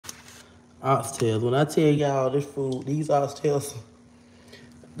Oxtails. When I tell y'all this food, these oxtails,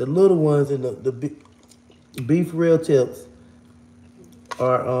 the little ones and the beef real tips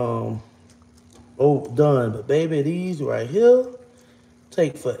are done. But baby, these right here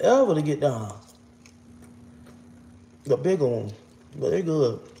take forever to get done. The bigger one, but they're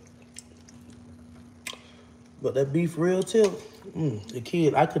good. But that beef real tip, the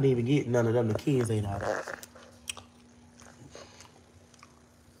kid, I couldn't even get none of them. The kids ate all that.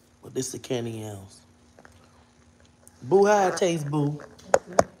 But this the candy yams. Boo, how it taste, boo?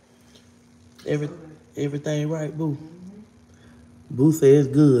 Every, everything right, boo? Boo says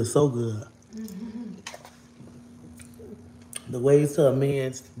it's good, so good. The ways to a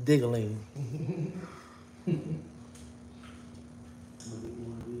man's diggling.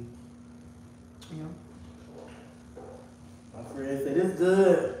 Yeah. My friend said it's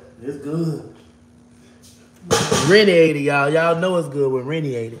good. It's good. Rennie ate it, y'all. Y'all know it's good when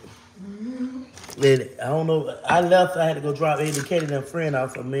Rennie ate it. And I don't know. I left. I had to go drop Eddie Katie and a friend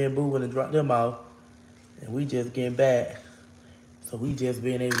off. So me and Boo went and dropped them off. And we just getting back. So we just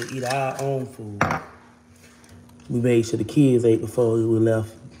being able to eat our own food. We made sure the kids ate before we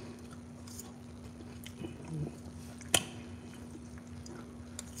left.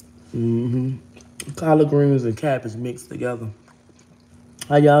 Collard greens and cabbage mixed together.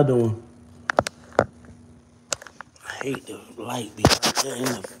 How y'all doing? I hate the light be right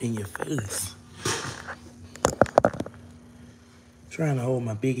there in your face. Trying to hold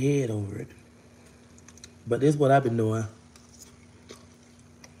my big head over it. But this is what I've been doing.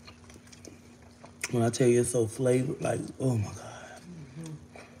 When I tell you it's so flavored, like, oh my God.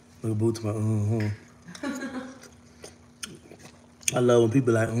 Look at Boo to my I love when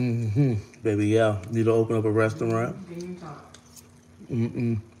people like, baby, yeah. Need to open up a restaurant.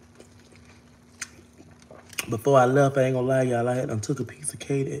 Before I left, I ain't gonna lie, y'all, I took a piece of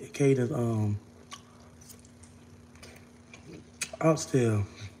Caden's oxtail.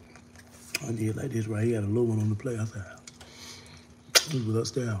 I did like this right here. Had a little one on the plate. I said, this was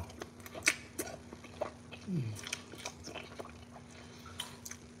upstairs.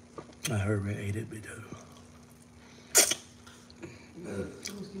 I heard Red ate it, but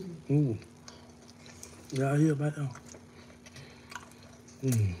y'all hear about that?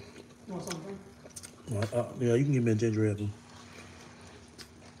 You want something? Yeah, you can give me a ginger ale.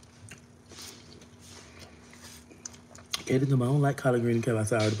 Kaden told me I don't like collard green and cabbage. I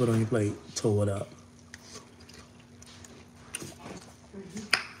said, I already put it on your plate. Tore it up.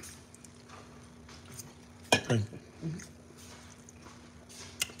 Thank you.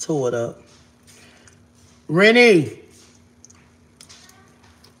 Tore it up. Rennie!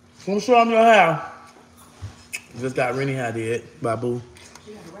 Want to show them your hair? Just got Rennie how did, Babu.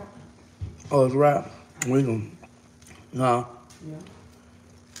 She got a wrap. Oh, it's wrapped? We gonna, nah. Yeah.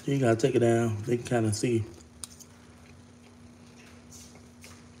 You gotta take it down. They can kind of see.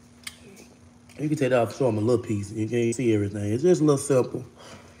 You can take that off, show them a little piece. You can't see everything. It's just a little simple.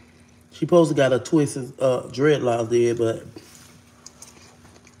 She supposed to got a twisted dreadlocks there, but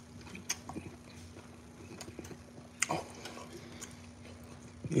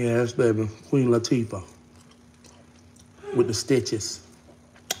yes, baby, Queen Latifah with the stitches,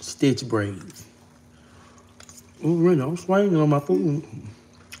 stitch braids. Oh, really? I'm swinging on my food.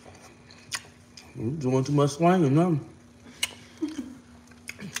 I'm doing too much swinging now.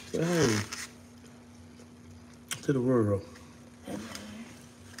 Hey, to the world.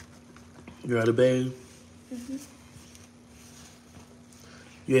 You ready, babe?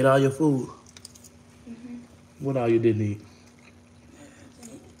 You ate all your food? What all you didn't eat?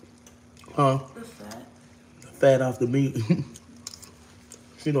 Huh? The fat. The fat off the meat.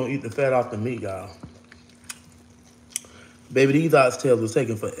 She don't eat the fat off the meat, y'all. Baby, these oxtails was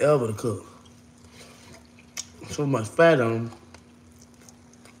taking forever to cook. So much fat on them.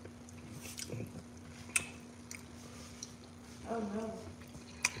 Oh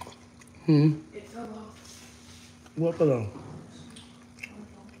no. It fell off. What fell on?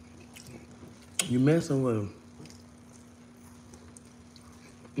 You messing with them.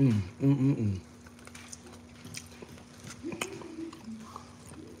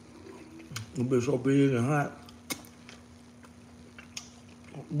 It be so big and hot.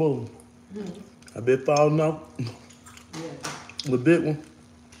 Boom. I been falling off. Yeah. The big one.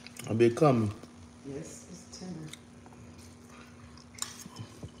 I been coming. Yes, it's tender.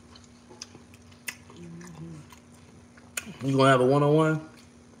 You gonna have a one-on-one?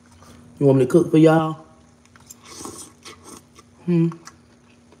 You want me to cook for y'all?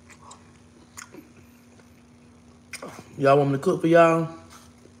 Y'all want me to cook for y'all?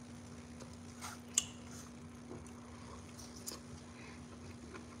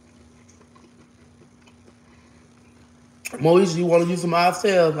 Moesha, you want to use some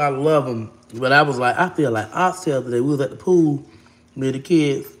oxtails? I love them. But I was like, I feel like oxtails today. We was at the pool with the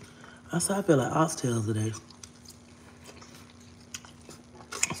kids. I said, I feel like oxtails today.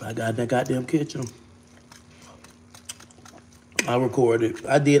 So I got in that goddamn kitchen. I recorded.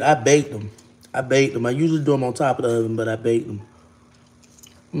 I baked them. I usually do them on top of the oven, but I baked them.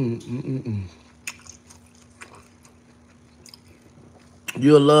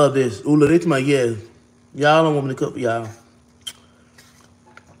 You'll love this. Ooh, look, this my yes. Y'all don't want me to cook for y'all.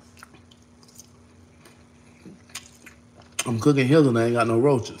 I'm cooking hills and I ain't got no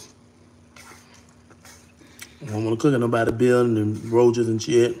roaches. I don't want to cook at nobody building and roaches and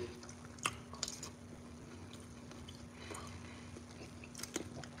shit.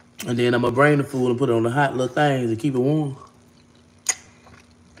 And then I'm going to bring the food and put it on the hot little things to keep it warm.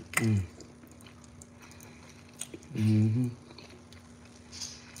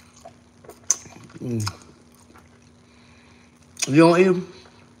 You don't eat them?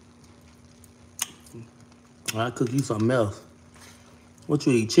 I'll cook you something else. What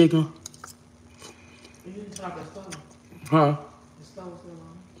you eat, chicken? You didn't talk about stove. Huh? The stove's still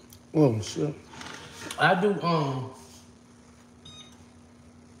on. Oh, shit. I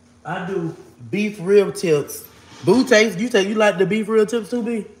do beef rib tips. Boo taste, you like the beef rib tips too,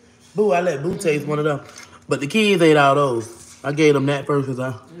 B? Boo, I let Boo taste one of them. But the kids ate all those. I gave them that first because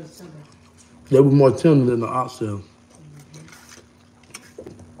It was tender. they were more tender than the oxtail.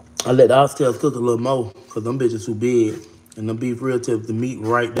 I let the oxtails cook a little more because them bitches too big. And them beef rib tips, the meat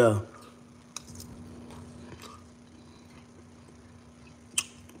right there.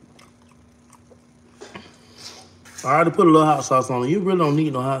 I already put a little hot sauce on it. You really don't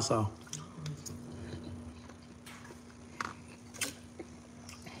need no hot sauce.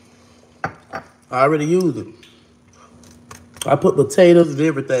 I already used it. I put potatoes and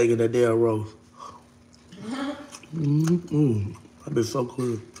everything in that damn roast. That been so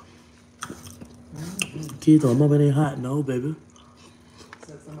good. Kids on mama, it ain't hot. No, baby.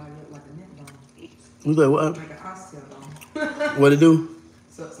 So somebody looked like a neck bone. You say what? Like an oxtail bone. What it do?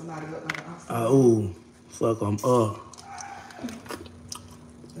 So somebody looked like an oxtail Oh, ooh. Fuck them up. Oh,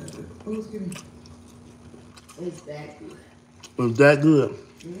 excuse me. It's that good. It's that good.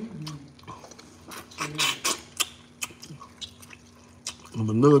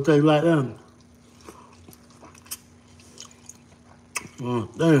 Vanilla taste like that. Oh,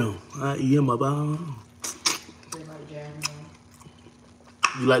 damn. I eat him up. They like jasmine.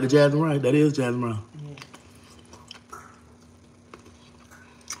 You like the jasmine rice? That is jasmine rice.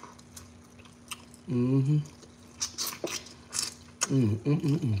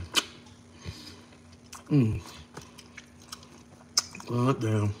 Oh,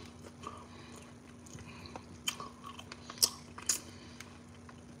 damn.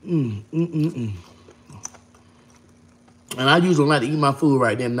 And I usually like to eat my food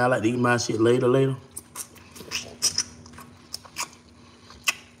right then, and I like to eat my shit later.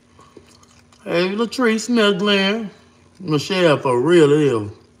 Hey, Latrice, smell Glenn. Michelle, for real, it is.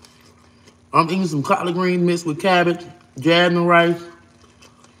 I'm eating some collard greens mixed with cabbage, jasmine rice,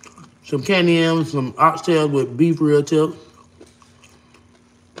 some candy yams, some oxtails with beef real tips.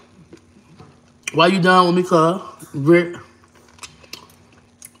 Why you done with me, cuz? Britt?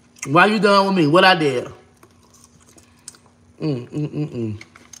 Why you done with me? What I did? I'm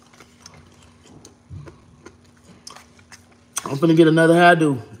finna get another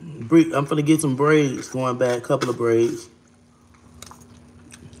hairdo. I'm finna get some braids going back, a couple of braids.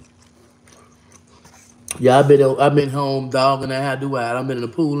 Yeah, I've been home dogging that hairdo out. I've been in the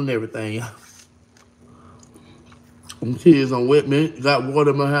pool and everything. Them kids on wet me. Got water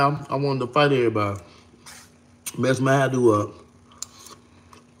in my house. I wanted to fight everybody. Messed my hairdo up.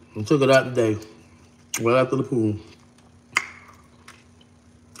 And took it out today. Right after the pool.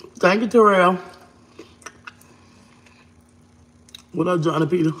 Thank you, Terrell. What up, Johnny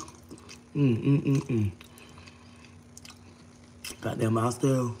Peter? Goddamn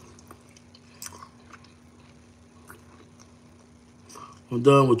oxtail. I'm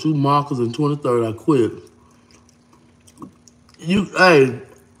done with 2 markers and 23rd. I quit. Hey,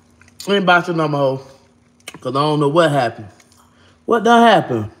 ain't about your number, hoe. Because I don't know what happened. What done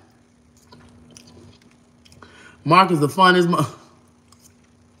happened? Marcus the funniest.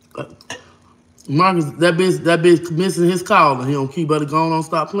 Marcus, that bitch missing his call and he don't keep better going on,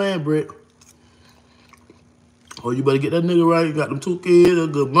 stop playing, Britt. Oh, you better get that nigga right. You got them 2 kids,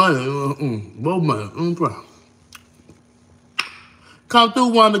 that's good money. Both money. Problem. Come through,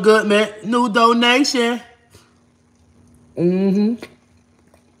 Wonder Good Man. New donation.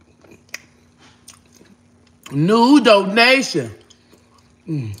 New donation.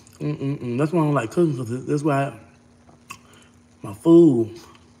 That's why I don't like cooking, because that's why My food.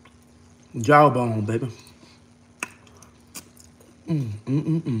 Jawbone, baby.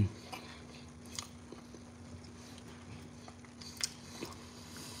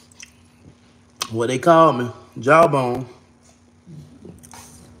 What they call me, jawbone.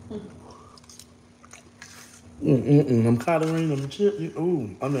 I'm collaring them chips.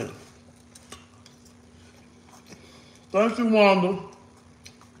 Ooh, I mean, thank you, Wanda.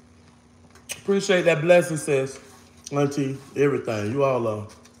 Appreciate that blessing, sis. Auntie, everything. You all are.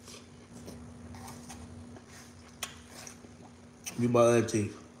 You my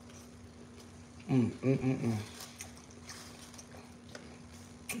auntie.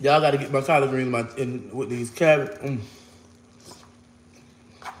 Y'all got to get my collard greens with these carrots.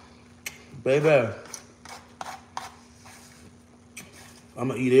 Baby, I'm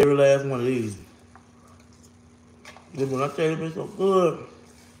going to eat every last one of these. This one, I tell you, it's so good.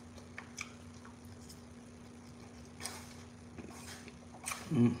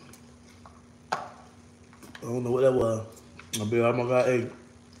 I don't know what that was. I bet I almost got 8.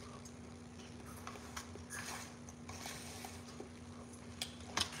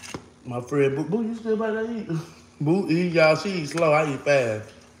 My friend Boo, Boo, you still about to eat? Boo, y'all, she eat slow. I eat fast.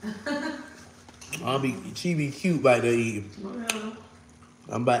 She be cute by there eating.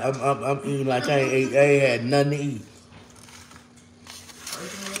 I'm eating like I ain't had nothing to eat.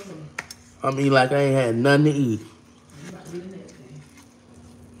 I'm eating like I ain't had nothing to eat.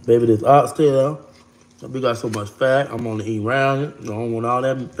 Baby, this oxtail, we got so much fat. I'm gonna eat around it. I don't want all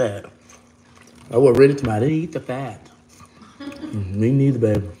that fat. I was ready to eat the fat. Me neither,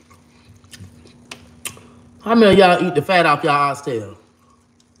 baby. How many of y'all eat the fat off y'all oxtail?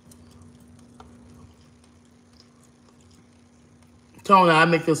 Tony, I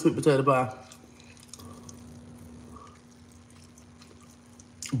make your sweet potato pie.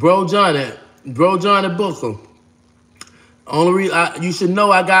 Bro Johnny Booker. Only reason you should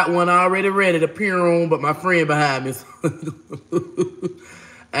know I got one already ready to peer on, but my friend behind me.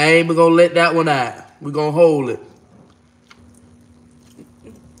 I ain't even gonna let that one out. We're gonna hold it.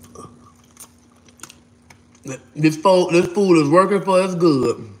 This food is working for us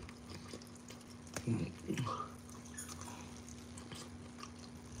good.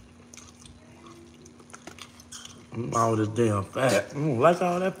 All this damn fat. I don't like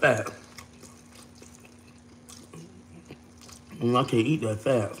all that fat. I can't eat that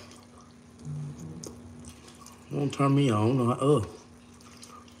fat. Don't turn me on. I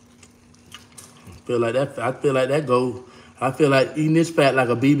feel like that goes. I feel like eating this fat like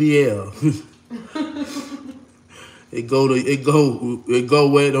a BBL. It go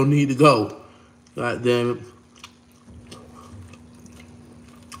where it don't need to go. God damn it.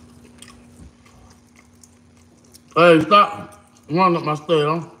 Hey, stop running up my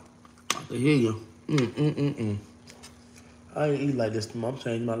stairs. I can hear you. I ain't eat like this tomorrow. I'm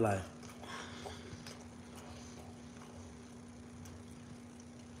changing my life.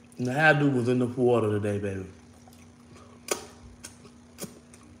 And the hair was in the water today, baby.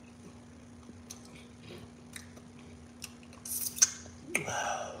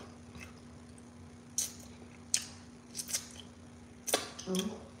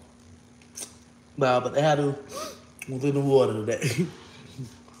 Nah, but the hair was in the water today.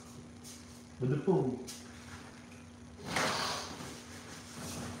 With the pool.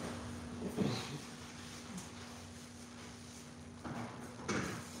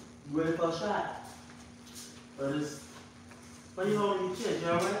 You ready for a shot? Or this? Why you holding your chest? You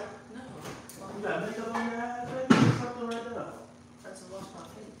alright? No. You got makeup on your eyes, baby? There's something right there. That's to wash my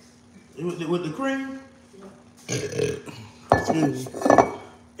face. With the cream? Yeah. Excuse me.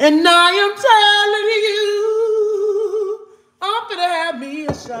 And I am telling you, I'm gonna have me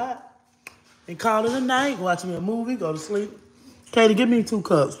a shot and call it a night. Watch me a movie, go to sleep. Katie, give me 2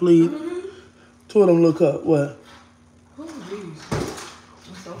 cups, please. 2 of them little cups. What? Oh, jeez.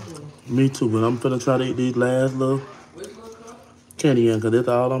 I'm so full. Me too, but I'm finna try to eat these last little Which little cup? candy in, cause that's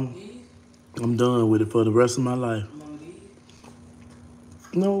all These? I'm done with it for the rest of my life. Among these?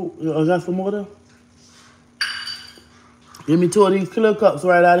 No, I got some more there. Give me 2 of these clear cups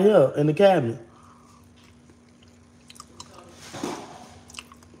right out of here in the cabinet.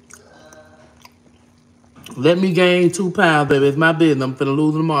 Let me gain 2 pounds, baby. It's my business. I'm finna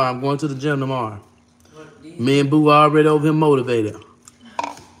lose tomorrow. I'm going to the gym tomorrow. What, these? Me and Boo already over here motivated.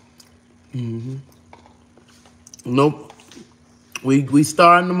 Nope. We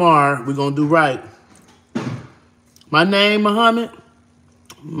starting tomorrow. We're gonna do right. My name, Muhammad.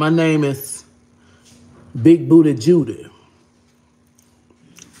 My name is Big Booty Judy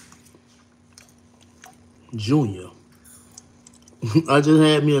Junior. I just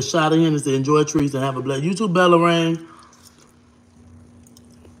had me a shot of Hennessy. Enjoy treats and have a blessed. You too, Bella Rain.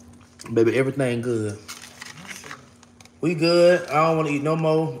 Baby, everything good. We good. I don't want to eat no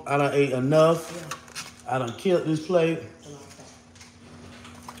more. I done ate enough. I done killed this plate.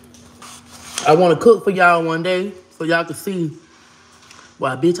 I want to cook for y'all one day so y'all can see.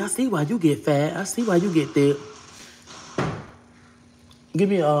 Why, bitch, I see why you get fat. I see why you get thick. Give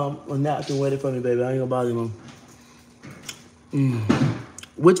me a napkin ready for me, baby. I ain't gonna bother you no.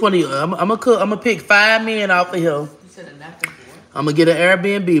 Which one of you? I'm gonna cook. I'm gonna pick 5 men off of here. You said a napkin for what? I'm gonna get an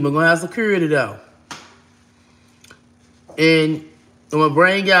Airbnb. I'm gonna have security though. And I'm gonna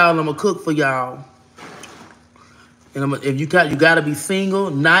bring y'all and I'm gonna cook for y'all. And if you gotta be single,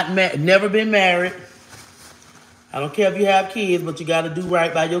 never been married. I don't care if you have kids, but you gotta do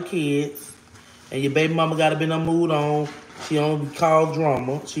right by your kids. And your baby mama gotta be in a mood on. She don't be called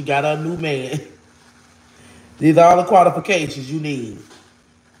drama. She got a new man. These are all the qualifications you need.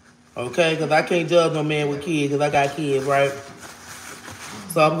 Okay? Because I can't judge no man with kids because I got kids, right?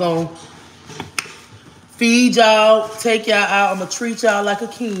 So I'm going to feed y'all, take y'all out. I'm going to treat y'all like a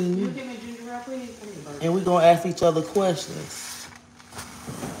king. And we're going to ask each other questions.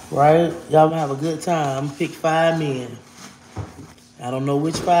 Right? Y'all going to have a good time. Pick 5 men. I don't know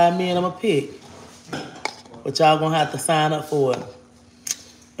which 5 men I'm going to pick. But y'all going to have to sign up for it.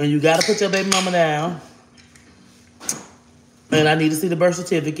 And you got to put your baby mama down. And I need to see the birth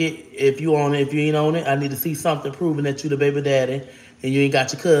certificate. If you own it, if you ain't on it, I need to see something proving that you the baby daddy. And you ain't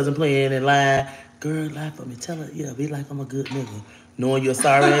got your cousin playing and lying. Girl, lie for me. Tell her, yeah, be like I'm a good nigga. Knowing you're a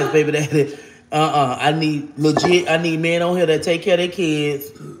sorry ass baby daddy. I need men on here that take care of their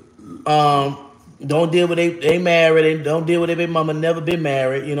kids. Don't deal with they married and don't deal with their baby mama never been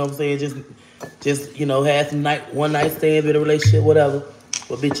married. You know what I'm saying? Just you know, have some one night stand with a relationship, whatever.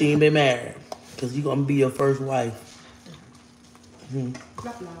 But bitch, you ain't been married. Cause you gonna be your first wife. Blah,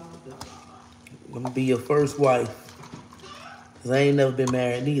 blah, blah, blah. I'm gonna be your first wife. Cause I ain't never been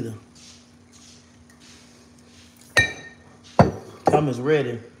married neither. Thomas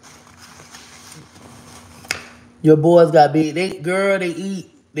ready. Your boys got big. They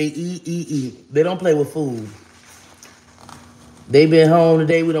eat. They don't play with food. They been home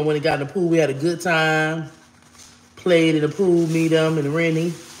today. We done went and got in the pool. We had a good time. Played in the pool, me, them, and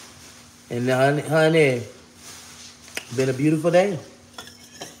Rennie. And honey, been a beautiful day.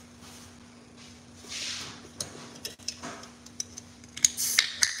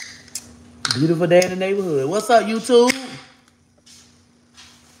 Beautiful day in the neighborhood. What's up, YouTube?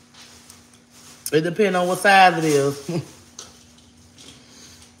 It depends on what size it is.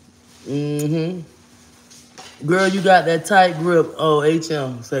 Girl, you got that tight grip. Oh,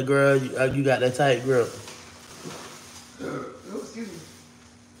 HM said, girl, you got that tight grip.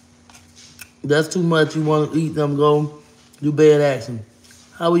 That's too much. You want to eat them, go do bad action.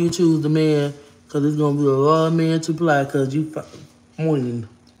 How will you choose the man? Because it's going to be a lot of men to apply because you morning.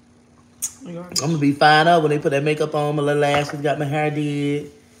 I'm going to be fine up when they put that makeup on. My little lashes, got my hair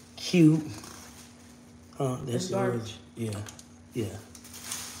did. Cute. That's yours. Yeah.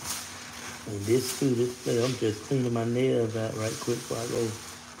 And this too, I'm just cleaning my nails out right quick before I go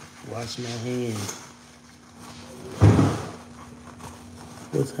wash my hands.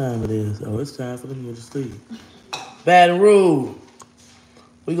 What time it is? Oh, it's time for them to go to sleep. Baton Rouge.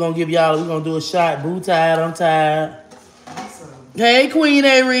 We're going to do a shot. Boo tired, I'm tired. Awesome. Hey, Queen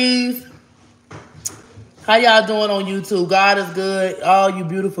Aries. How y'all doing on YouTube? God is good. All you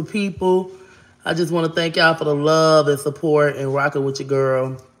beautiful people. I just want to thank y'all for the love and support and rocking with your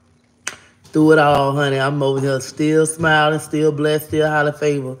girl. Through it all, honey. I'm over here still smiling, still blessed, still highly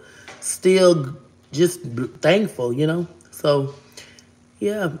favored. Still just thankful, you know? So,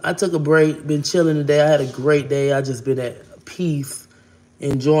 yeah, I took a break. Been chilling today. I had a great day. I just been at peace,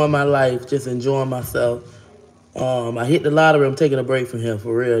 enjoying my life, just enjoying myself. I hit the lottery. I'm taking a break from him,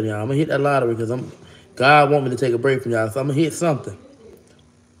 for real, y'all. I'm going to hit that lottery because God want me to take a break from y'all, so I'm going to hit something.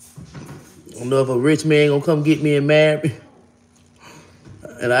 I don't know if a rich man going to come get me and marry me.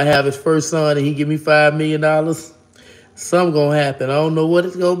 And I have his first son and he give me $5 million. Something going to happen. I don't know what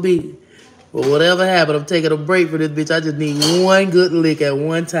it's going to be. But whatever happened, I'm taking a break for this bitch. I just need one good lick at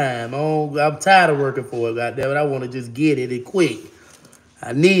one time. I'm tired of working for it, goddammit. I want to just get it and quick.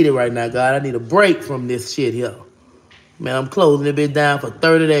 I need it right now, God. I need a break from this shit here. Man, I'm closing it bitch down for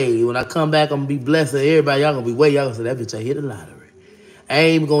 30 days. When I come back, I'm going to be blessed. Everybody, y'all going to be waiting. Y'all going to say, that bitch, I hit the lottery. I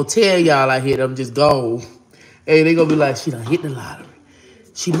ain't even going to tell y'all I hit it. I'm just gone. Hey, they going to be like, she done hit the lottery.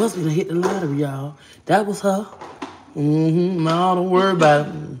 She must be done hit the lottery, y'all. That was her. No, don't worry about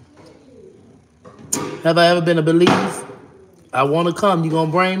it. Have I ever been to Belize? I want to come. You going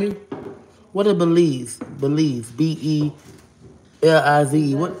to bring me? What is Belize? Belize. Belize.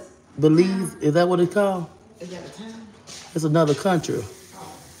 What? Belize? Is that what it's called? Is that a town? It's another country.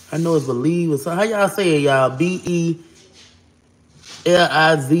 I know it's Belize or something. How y'all say it, y'all? Belize.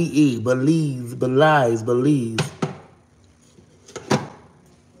 Belize.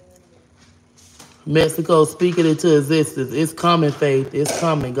 Mexico speaking into existence. It's coming, Faith. It's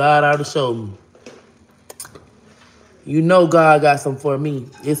coming. God already showed me. You know God got something for me.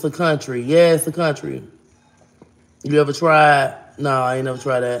 It's a country. Yeah, it's a country. You ever tried? No, I ain't never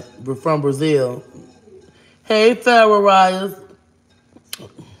tried that. We're from Brazil. Hey, Pharaoh Ryers.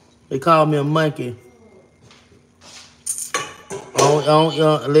 They call me a monkey.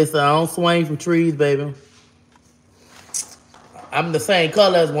 Listen, I don't swing from trees, baby. I'm the same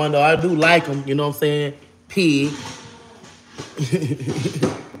color as one, though. I do like them, you know what I'm saying? Pig.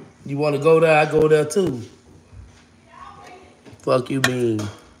 You want to go there, I go there, too. Fuck you mean.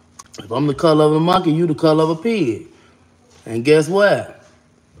 If I'm the color of a monkey, you the color of a pig. And guess what?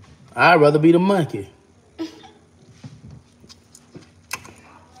 I'd rather be the monkey.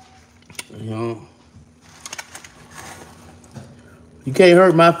 You know? You can't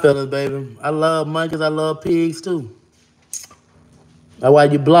hurt my feelings, baby. I love monkeys. I love pigs, too. That's why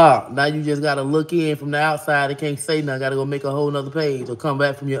you block. Now you just got to look in from the outside. They can't say nothing. Got to go make a whole nother page or come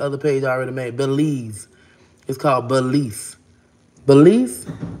back from your other page already made. Belize. It's called Belize. Belize?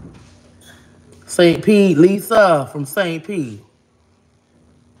 St. Pete. Lisa from St. Pete.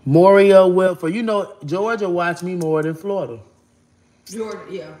 Moria Wilford. You know, Georgia watch me more than Florida. Georgia,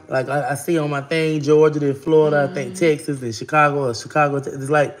 yeah. Like, I see on my thing, Georgia, then Florida, I think Texas, then Chicago, or Chicago. It's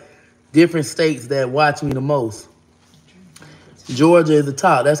like different states that watch me the most. Georgia is the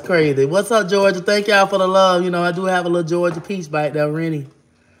top. That's crazy. What's up, Georgia? Thank y'all for the love. You know, I do have a little Georgia peach bite there, Rennie.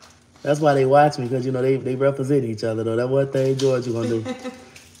 That's why they watch me, because, you know, they represent each other, though. That's one thing Georgia gonna do.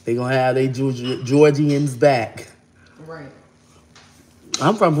 They gonna have their Georgians back. Right.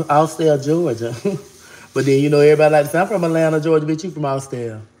 I'm from Austell, Georgia. But then, you know, everybody like to say, I'm from Atlanta, Georgia. Bitch, you from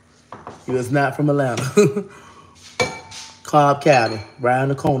Austell. You was not from Atlanta. Cobb County, right on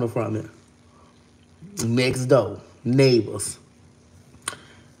the corner from it. Next door. Neighbors.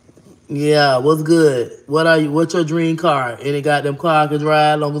 Yeah, what's good? What's your dream car? Any goddamn car I can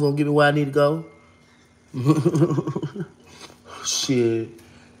drive, long as it's gonna get me where I need to go? Shit.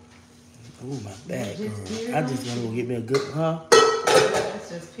 Oh, my back, girl. I just want to go get me a good, That's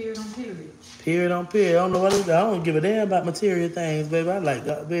just period on period. Period on period. I don't know what it is. I don't give a damn about material things, baby. I like,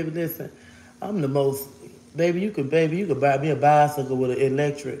 baby, listen. I'm the most, baby, you could buy me a bicycle with an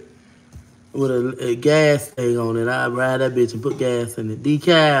electric, with a gas thing on it. I ride that bitch and put gas in it.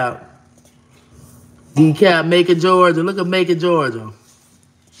 Decal, Macon, Georgia. Look at Macon, Georgia.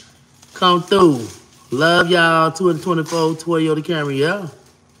 Come through. Love y'all. 224 Toyota Camry. Yeah.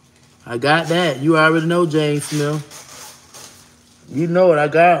 I got that. You already know, James Smith. You know what I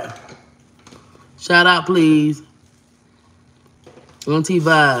got. Shout out, please. Auntie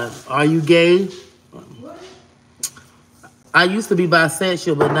Vibe. Are you gay? What? I used to be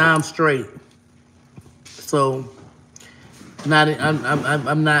bisexual, but now I'm straight. So, I'm not.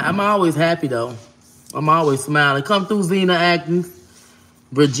 I'm always happy though. I'm always smiling. Come through, Xena Acting,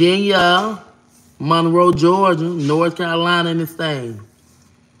 Virginia, Monroe, Georgia, North Carolina, and this thing.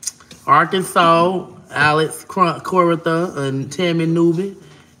 Arkansas, Alex Coritha, and Tammy Newby,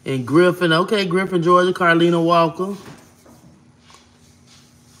 and Griffin. Okay, Griffin, Georgia, Carlina Walker.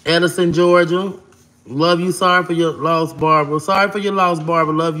 Edison, Georgia. Love you. Sorry for your loss, Barbara. Sorry for your loss,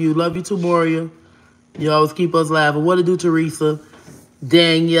 Barbara. Love you. Love you too, Moria. You always keep us laughing. What to do, Teresa?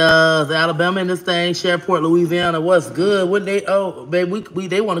 Daniels, Alabama in this thing. Shreveport, Louisiana. What's good? What they? Oh, baby,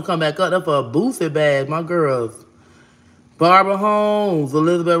 they want to come back up. That's for a boosted bag, my girls. Barbara Holmes,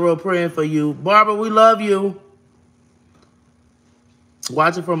 Elizabeth Rowe praying for you. Barbara, we love you.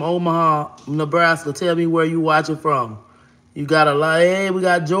 Watching from Omaha, Nebraska. Tell me where you watching from. You got a lot. Hey, we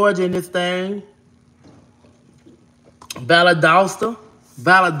got Georgia in this thing. Valdosta.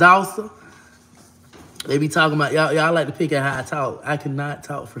 They be talking about, y'all like to pick at how I talk. I cannot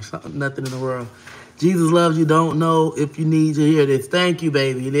talk for nothing in the world. Jesus loves you. Don't know if you need to hear this. Thank you,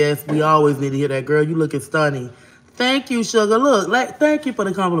 baby. Yes, we always need to hear that. Girl, you looking stunning. Thank you, sugar. Look, thank you for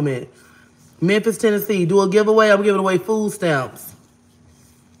the compliment. Memphis, Tennessee. Do a giveaway. I'm giving away food stamps.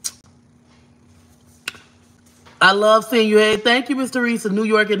 I love seeing you. Hey, thank you, Miss Teresa. New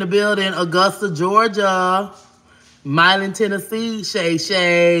York in the building. Augusta, Georgia. Milan, Tennessee.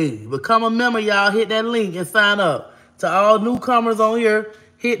 Shay. Become a member, y'all. Hit that link and sign up. To all newcomers on here,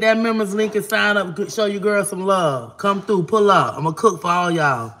 hit that members link and sign up. Show your girl some love. Come through. Pull up. I'm going to cook for all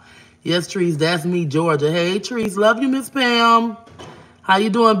y'all. Yes, Trees. That's me, Georgia. Hey, Trees. Love you, Miss Pam. How you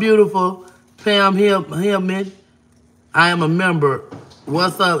doing, beautiful? Pam Hillman. I am a member.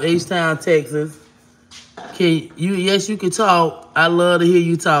 What's up, H-Town, Texas? Yes, you can talk. I love to hear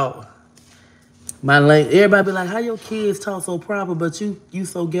you talk. Everybody be like, how your kids talk so proper, but you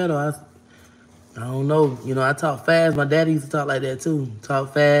so ghetto. I don't know. You know, I talk fast. My daddy used to talk like that too.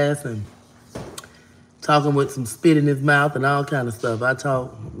 Talk fast and talking with some spit in his mouth and all kind of stuff. I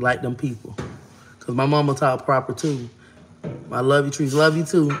talk like them people. Because my mama talk proper too. I love you, Trees. Love you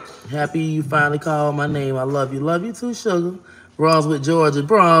too. Happy you finally called my name. I love you. Love you too, sugar. Brunswick, Georgia.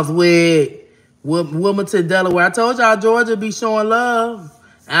 Brunswick. Wilmington, Delaware. I told y'all Georgia be showing love.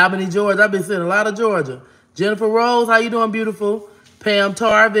 Albany, Georgia. I've been seeing a lot of Georgia. Jennifer Rose, how you doing, beautiful? Pam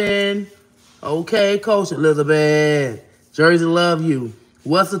Tarvin. Okay, Coach Elizabeth. Jersey, love you.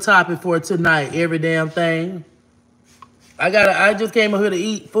 What's the topic for tonight? Every damn thing. I just came up here to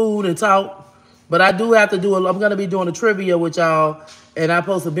eat food and talk. But I do have to I'm going to be doing a trivia with y'all. And I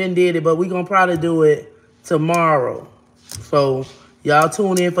supposed to been did it, but we're going to probably do it tomorrow. So, y'all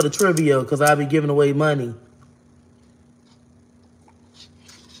tune in for the trivia because I'll be giving away money.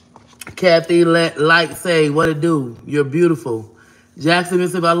 Kathy, say, what it do? You're beautiful. Jackson,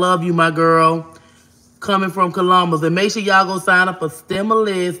 Mississippi, I love you, my girl. Coming from Columbus. And make sure y'all go sign up for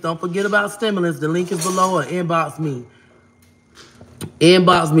Stimulus. Don't forget about Stimulus. The link is below or inbox me.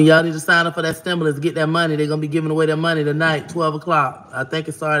 Inbox me. Y'all need to sign up for that stimulus. Get that money. They're going to be giving away that money tonight, 12 o'clock. I think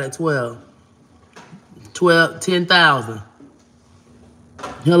it started at 12. 10,000.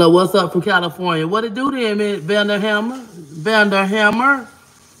 Hello, what's up from California? What it do then, man? Vanderhammer.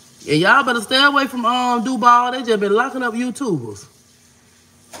 And y'all better stay away from Dubai. They just been locking up YouTubers.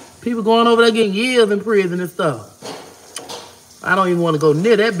 People going over there getting years in prison and stuff. I don't even want to go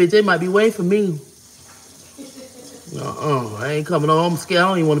near that bitch. They might be waiting for me. I ain't coming on. I'm scared. I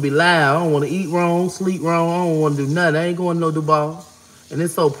don't even want to be loud. I don't want to eat wrong, sleep wrong. I don't want to do nothing. I ain't going to no Dubai. And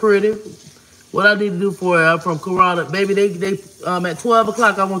it's so pretty. What I need to do for you, I'm from Corona. Baby, they at 12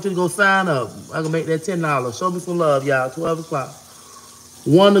 o'clock, I want you to go sign up. I can make that $10. Show me some love, y'all. 12 o'clock.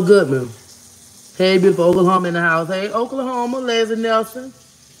 Wanda Goodman. Hey, beautiful Oklahoma in the house. Hey, Oklahoma, Leslie Nelson.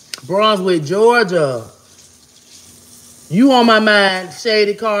 Brunswick, Georgia. You on my mind,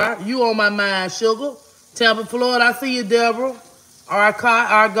 Shady Car. You on my mind, Sugar. Tampa, Florida, I see you, Deborah. Our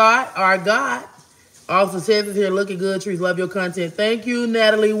God. Officer Texas here, looking good. Trees, love your content. Thank you,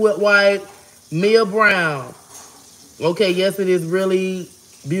 Natalie White. Mia Brown. Okay, yes, it is really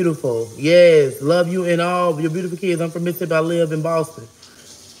beautiful. Yes, love you and all your beautiful kids. I'm from Mississippi. I live in Boston.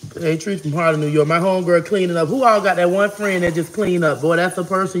 Hey, Trees from Harlem, New York. My homegirl cleaning up. Who all got that one friend that just clean up? Boy, that's the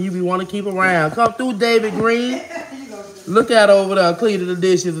person you be want to keep around. Come through, David Green. Look at her over there cleaning the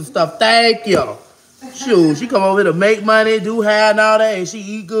dishes and stuff. Thank you. Shoot, she come over here to make money, do hair and all that, and she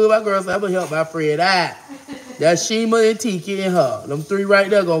eat good. My girl said, I'm going to help my friend out. That's Shima and Tiki and her. Them three right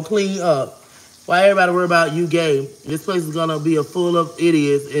there going to clean up. Why everybody worry about you gay? This place is going to be full of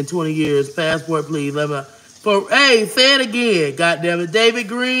idiots in 20 years. Passport, please. Hey, say it again. Goddamn it. David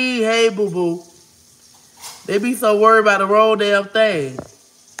Green. Hey, boo-boo. They be so worried about the wrong damn thing.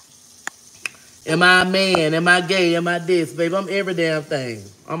 Am I a man? Am I gay? Am I this? Baby, I'm every damn thing.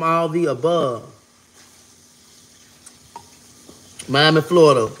 I'm all the above. Miami,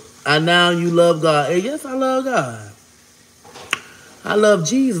 Florida. I now you love God. Hey, yes, I love God. I love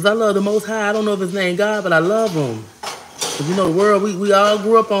Jesus. I love the Most High. I don't know if his name God, but I love him. Because, you know, the world, we all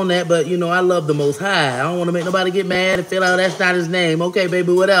grew up on that, but, you know, I love the Most High. I don't want to make nobody get mad and feel like that's not his name. Okay,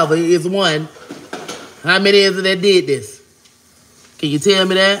 baby, whatever. It's one. How many is it that did this? Can you tell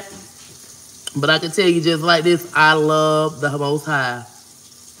me that? But I can tell you just like this, I love the Most High.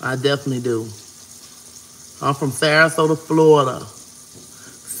 I definitely do. I'm from Sarasota, Florida.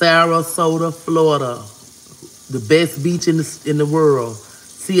 Sarasota, Florida. The best beach in the world.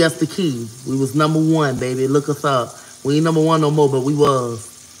 Siesta Key. We was #1, baby. Look us up. We ain't #1 no more, but we was.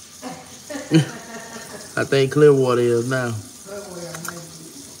 I think Clearwater is now.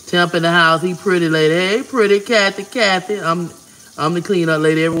 Temp in the house. He pretty lady. Hey, pretty Kathy. I'm the cleanup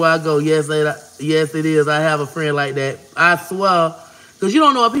lady everywhere I go. Yes, lady. Yes, it is. I have a friend like that. I swear. Because you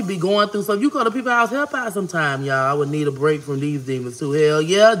don't know what people be going through. So if you go to people's house, help out sometime, y'all. I would need a break from these demons too. Hell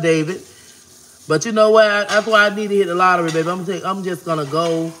yeah, David. But you know what? That's why I need to hit the lottery, baby. I'm just going to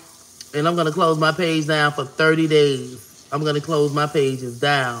go and I'm going to close my page down for 30 days. I'm going to close my pages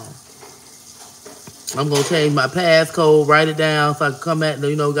down. I'm going to change my passcode, write it down so I can come back.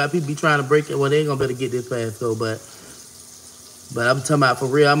 You know, got people be trying to break it. Well, they ain't going to better get this passcode, but I'm talking about for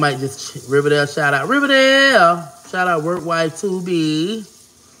real. I might just, Riverdale, shout out. Riverdale! Shout out Work Wife 2B.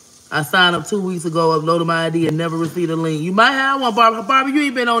 I signed up 2 weeks ago, uploaded my ID, and never received a link. You might have one, Barbara. Barbara, you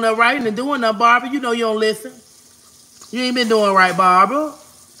ain't been on there writing and doing that, Barbara. You know you don't listen. You ain't been doing right, Barbara.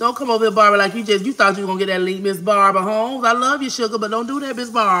 Don't come over here, Barbara, like you thought you were going to get that link, Miss Barbara Holmes. I love you, sugar, but don't do that, Miss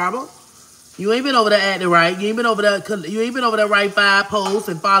Barbara. You ain't been over there acting right. You ain't been over there. You ain't been over there writing 5 posts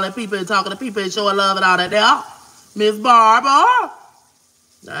and following people and talking to people and showing love and all that. There, Miss Barbara.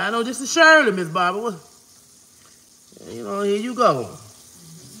 I know this is Shirley, Miss Barbara. You know, here you go.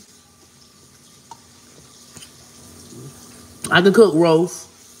 I can cook roast.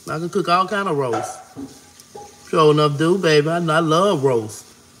 I can cook all kind of roast. Sure enough, do, baby. I love roast.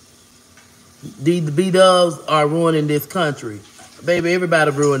 These B-dubs are ruining this country. Baby,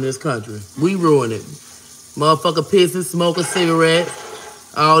 everybody ruining this country. We ruin it. Motherfucker pissing, smoking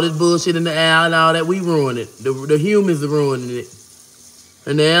cigarettes, all this bullshit in the air and all that. We ruin it. The humans are ruining it.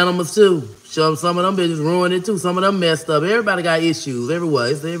 And the animals too. Some of them bitches ruin it too. Some of them messed up. Everybody got issues. Everywhere.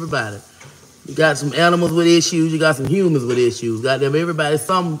 It's everybody. You got some animals with issues. You got some humans with issues. Goddamn, everybody.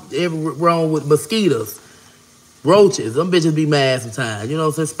 Wrong with mosquitoes. Roaches. Them bitches be mad sometimes. You know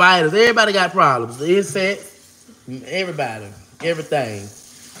what I'm saying? Spiders. Everybody got problems. The insects. Everybody. Everything.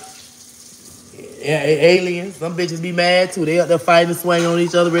 Aliens. Some bitches be mad too. They up there fighting and swinging on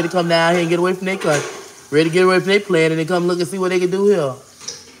each other, ready to come down here and get away from their country. Ready to get away from their planet and come look and see what they can do here.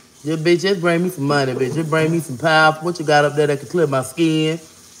 Just bring me some money, bitch. Just bring me some power. What you got up there that can clear my skin?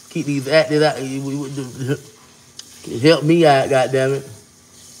 Keep these actors out. Help me out, goddammit.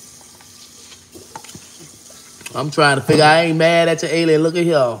 I'm trying to figure. I ain't mad at your alien. Look at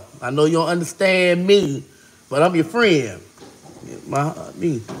here. I know you don't understand me, but I'm your friend.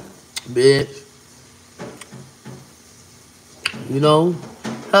 Me, bitch. You know.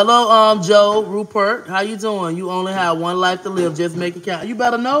 Hello, Joe, Rupert. How you doing? You only have one life to live. Just make it count. You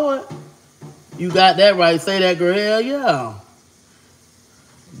better know it. You got that right. Say that, girl. Hell yeah.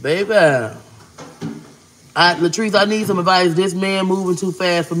 Baby. Latrice, I need some advice. This man moving too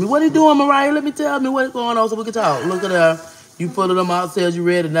fast for me. What he doing, Mariah? Let me tell me what's going on so we can talk. Look at her. You put them out, says you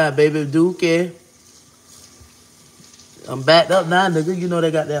ready now, baby. Duke. I'm backed up now, nigga. You know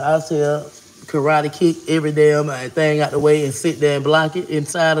they got that outside karate kick every damn thing out the way and sit there and block it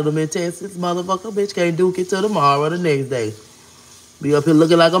inside of them intestines. Motherfucker, bitch can't duke it till tomorrow or the next day. Be up here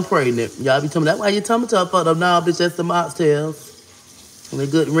looking like I'm pregnant. Y'all be telling me, that's why your tummy tuck fucked up now, bitch. That's the oxtails. And a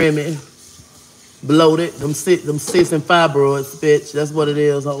good Remy. Bloated. Them cysts and fibroids, bitch. That's what it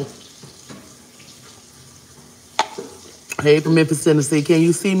is, ho. Hey, from Memphis, Tennessee. Can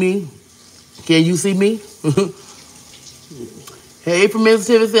you see me? Can you see me? Hey, from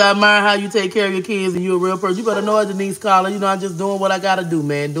Mississippi, I admire how you take care of your kids and you're a real person. You better know it, Denise Collar. You know, I'm just doing what I got to do,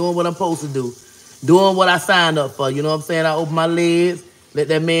 man. Doing what I'm supposed to do. Doing what I signed up for. You know what I'm saying? I open my legs, let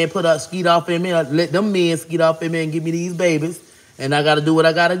that man skeet off in me. Let them men skeet off in me and give me these babies. And I got to do what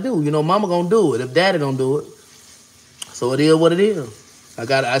I got to do. You know, mama going to do it if daddy don't do it. So it is what it is.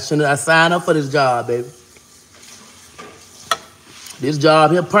 I signed up for this job, baby. This job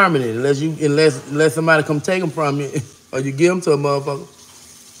here permanent unless somebody come take them from you. Or you give them to a motherfucker.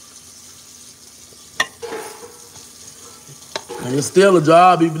 And it's still a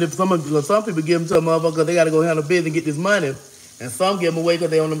job, even if some people give them to a motherfucker, they got to go handle business and get this money. And some give them away because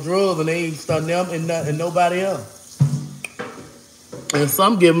they on them drugs and they ain't stunning them and nobody else. And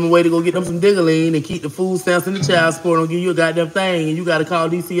some give them away to go get them some diggaline and keep the food stamps and the child support. Don't give you a goddamn thing. And you got to call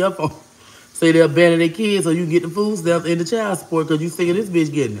DC up on. Say they abandon their kids so you can get the food stamps and the child support because you sick of this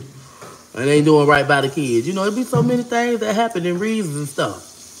bitch getting it. And they ain't doing right by the kids. You know, it be so many things that happen in reasons and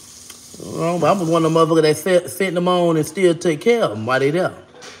stuff. You know, I was one of the motherfuckers that sent them on and still take care of them while they there.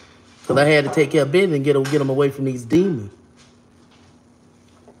 Because I had to take care of business and get them away from these demons.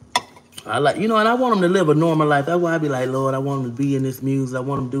 And I want them to live a normal life. That's why I be like, Lord, I want them to be in this music. I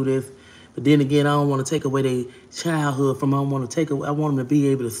want them to do this. But then again, I don't want to take away their childhood from them. I want them to be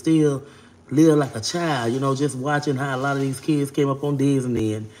able to still live like a child. You know, just watching how a lot of these kids came up on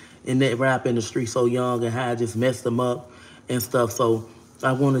Disney and in that rap industry so young and how I just messed them up and stuff. So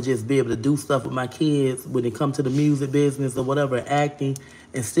I want to just be able to do stuff with my kids when it comes to the music business or whatever, acting,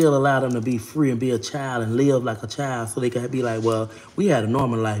 and still allow them to be free and be a child and live like a child so they can be like, well, we had a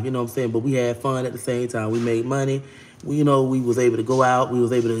normal life, you know what I'm saying? But we had fun at the same time. We made money. We was able to go out. We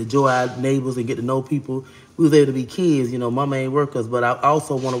was able to enjoy our neighbors and get to know people. We was able to be kids. You know, mama ain't workers, but I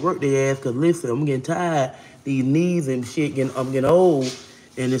also want to work their ass because, listen, I'm getting tired. These knees and shit, I'm getting old.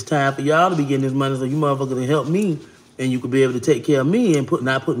 And it's time for y'all to be getting this money so you motherfuckers can help me and you can be able to take care of me and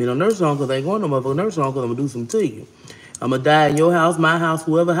not put me in a nursing home because I ain't going to no motherfucking nursing home because I'm going to do something to you. I'm going to die in your house, my house,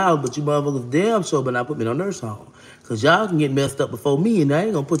 whoever house, but you motherfuckers damn sure but not put me in a nursing home because y'all can get messed up before me and I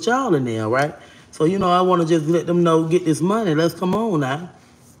ain't going to put y'all in there, right? So, you know, I want to just let them know, get this money. Let's come on now.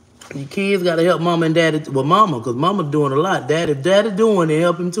 Your kids got to help mama and daddy. Well, mama, because mama doing a lot. Daddy, if daddy doing it,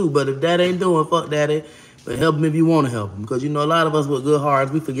 help him too. But if daddy ain't doing, fuck daddy. But help them if you want to help them. Because, you know, a lot of us with good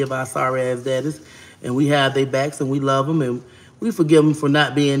hearts, we forgive our sorry-ass daddies. And we have their backs and we love them. And We forgive them for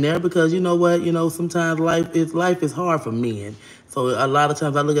not being there because you know what? You know, sometimes life is hard for men. So a lot of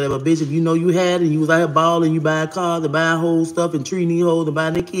times I look at it, but bitch, if you know you had it, and you was out here balling, you buying cars and buying whole stuff and treating these hoes and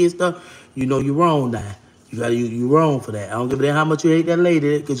buying their kids stuff, you know you wrong now. You wrong for that. I don't give a damn how much you hate that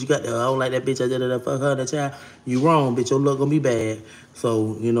lady because you got I don't like that bitch. I did it, fuck her, that child. You wrong, bitch. Your luck gonna be bad.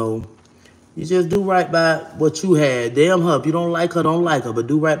 So you know. You just do right by what you had. Damn her. If you don't like her, don't like her. But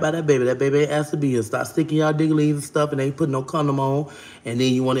do right by that baby. That baby ain't asked to be here. Stop sticking y'all diggleys and stuff and ain't putting no condom on. And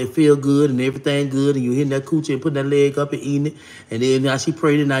then you want it to feel good and everything good. And you hitting that coochie and putting that leg up and eating it. And then now she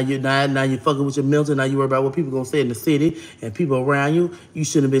prayed it. Now you're fucking with your mental. Now you worry about what people gonna say in the city and people around you. You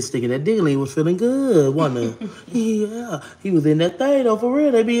shouldn't have been sticking that diggly. He was feeling good, wasn't he? Yeah. He was in that thing though, for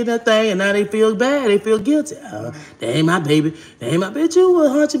real. They be in that thing and now they feel bad. They feel guilty. That ain't my baby. That ain't my bitch. You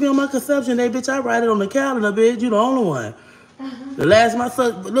would hunt you be on my conception day, bitch. I write it on the calendar, bitch. You the only one. The last my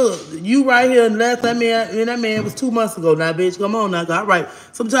son, look, you right here, and last that man was 2 months ago. Now, bitch, come on now. All right.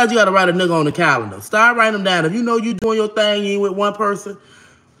 Sometimes you gotta write a nigga on the calendar. Start writing them down. If you know you doing your thing, you ain't with one person,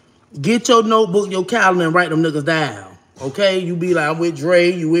 get your notebook, your calendar, and write them niggas down. Okay? You be like, I'm with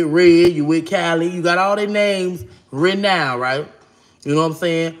Dre, you with Red, you with Callie. You got all their names written down, right? You know what I'm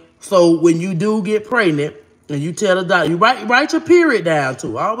saying? So when you do get pregnant, and you tell the doctor, you write your period down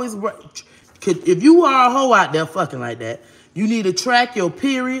too. Always write. If you are a hoe out there fucking like that, you need to track your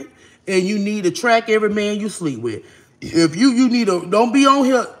period and you need to track every man you sleep with. If you need to, don't be on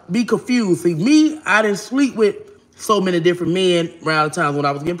here, be confused. See, me, I didn't sleep with so many different men around the times when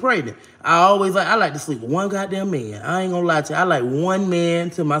I was getting pregnant. I like to sleep with one goddamn man. I ain't gonna lie to you. I like one man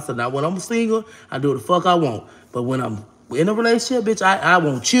to myself. Now, when I'm single, I do what the fuck I want. But when I'm in a relationship, bitch, I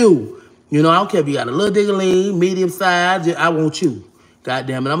want you. You know, I don't care if you got a little diggling, medium size, I want you. God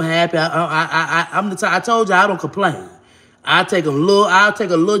damn it, I'm happy. I'm the type. I told you I don't complain. I'll take a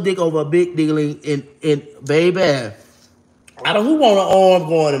little dick over a big diggling, and baby, I don't who want an arm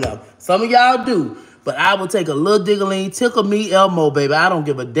going enough. Some of y'all do, but I will take a little diggling, tickle me Elmo, baby. I don't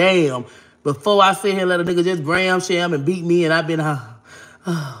give a damn. Before I sit here and let a nigga just gram sham and beat me, and I've been,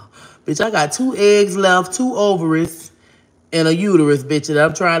 bitch, I got 2 eggs left, 2 ovaries, and a uterus, bitch, that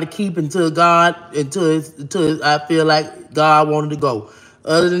I'm trying to keep until I feel like God wanted to go.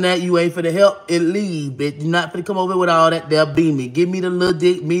 Other than that, you ain't for the help it leave, bitch. You're not for to come over with all that. They'll be me. Give me the little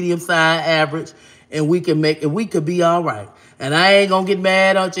dick, medium size, average, and we could be all right. And I ain't gonna get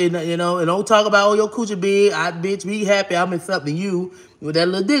mad at you, you know. And don't talk about your coochie big. Bitch, be happy. I'm accepting you with that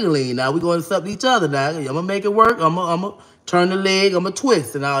little diggling. Now we gonna accept each other. Now I'm gonna make it work. I'm gonna turn the leg. I'm gonna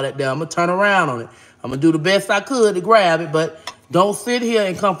twist and all that. There. I'm gonna turn around on it. I'm gonna do the best I could to grab it, but don't sit here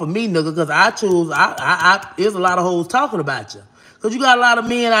and come for me, nigga, because there's a lot of hoes talking about you. Because you got a lot of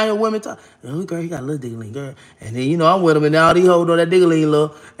men out here, women talking, oh, girl, you got a little diggling, girl. And then, you know, I'm with them, and all these hoes know that diggling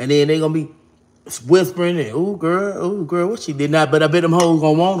little, and then they gonna be whispering, and, ooh, girl, what she did not, but I bet them hoes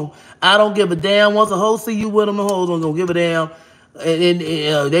gonna want them. I don't give a damn. Once a hoe see you with them, the hoes don't gonna give a damn, and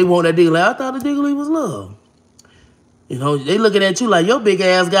they want that diggling. I thought the diggling was love. You know, they looking at you like your big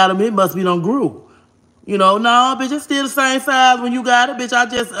ass got them, it must be done grew. You know, no, bitch, it's still the same size when you got it, bitch.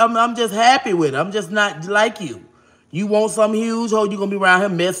 I'm just happy with it. I'm just not like you. You want something huge, ho, you gonna be around here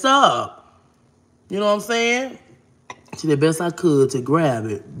messed up. You know what I'm saying? She did best I could to grab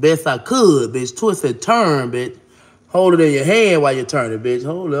it. Best I could, bitch. Twist and turn, bitch. Hold it in your hand while you turn it, bitch.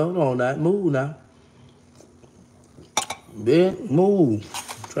 Hold on now. Move now. Bitch, move.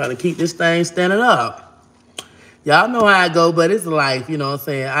 Trying to keep this thing standing up. Y'all know how I go, but it's life, you know what I'm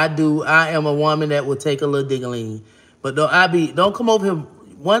saying? I am a woman that will take a little diggling. But don't come over here.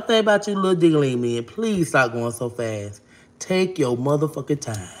 One thing about you little diggling men, please stop going so fast. Take your motherfucking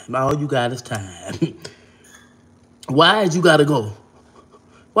time. All you got is time. Why is you gotta go?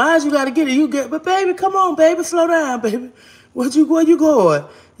 Why is you gotta get it? But baby, come on, baby, slow down, baby. Where you going?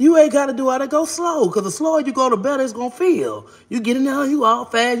 You ain't gotta do all that. Go slow, because the slower you go, the better it's gonna feel. You get in there, you all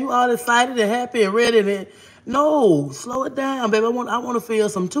fast, you all excited and happy and ready. And no, slow it down, baby. I want to feel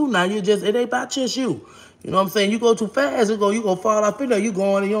some too now. It ain't about just you. You know what I'm saying? You go too fast, you gonna fall off in there. You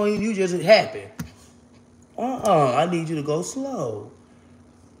going and you just happy. I need you to go slow.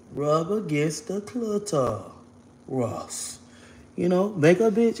 Rub against the clitoris. You know, make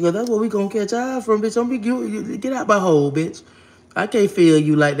a bitch, because that's what we gonna catch eye from, bitch. Don't be get out my hole, bitch. I can't feel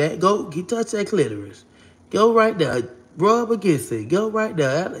you like that. Go touch that clitoris. Go right there. Rub against it. Go right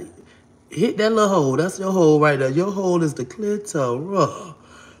there. Hit that little hole. That's your hole right there. Your hole is the clitoris.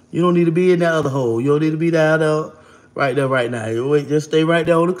 You don't need to be in that other hole. You don't need to be down there, right there, right now. Just stay right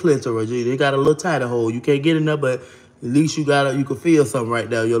there on the clitoris. They got a little tighter hole. You can't get in there, but at least you can feel something right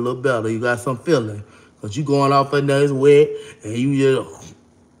there. Your little belly. You got some feeling. Because you going off in there, it's wet, and you just...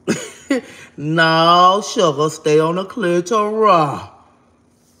 No, sugar, stay on the clitoris.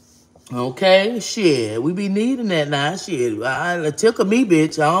 Okay, shit, we be needing that now. Shit, tickle me,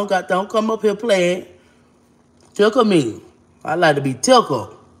 bitch. Don't come up here playing. Tickle me. I like to be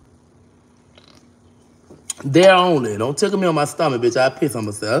tickled. There only. Don't tickle me on my stomach, bitch. I piss on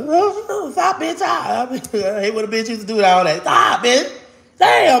myself. Stop, bitch. I hate when a bitch used to do all that. Stop, bitch.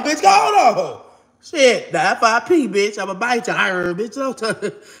 Damn, bitch, go on. Shit, now if I pee, bitch, I'ma bite you. I heard, bitch.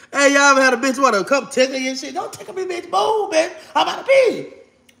 Hey, y'all ever had a bitch want to come tickle you and shit? Don't tickle me, bitch. Move, bitch. I'm about to pee.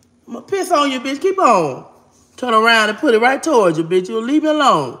 I'm gonna piss on you, bitch. Keep on. Turn around and put it right towards you, bitch. You'll leave me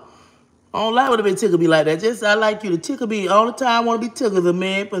alone. I don't like when a bitch tickle me like that. Just I like you to tickle me all the time. I want to be tickled, a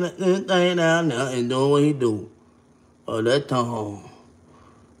man, put that thing down there and doing what he do. Oh, that tongue.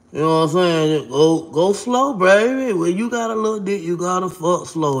 You know what I'm saying? Go slow, baby. When you got a little dick, you gotta fuck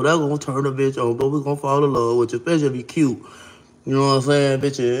slow. That's gonna turn the bitch on, but we gonna fall in love with you, especially if you cute. You know what I'm saying,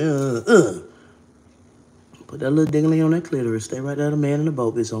 bitch? Put that little dingling on that clitoris. Stay right there, the man in the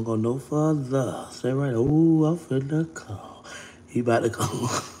boat, bitch. Don't go no further. Stay right there. Ooh, I'm finna call. He about to come.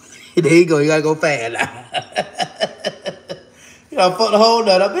 There you go. You gotta go fast now. You know, fuck the whole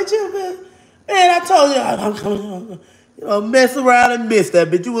nut up. Bitch, man, I told you I'm coming. You know, mess around and miss that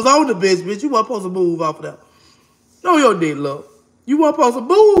bitch. You was on the bitch. You weren't supposed to move off of that. Know your dick, look. You weren't supposed to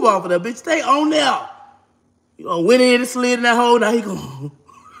move off of that, bitch. Stay on there. You know, went in and slid in that hole. Now he gone.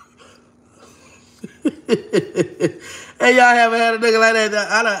 Hey, y'all haven't had a nigga like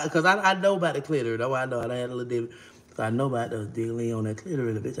that? Because I know about the clitoris. That's why I know I had a little dick. I know about the diggling on that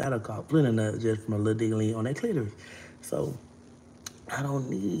clitoris, bitch. I done caught plenty of nuts just from a little diggling on that clitoris. So, I don't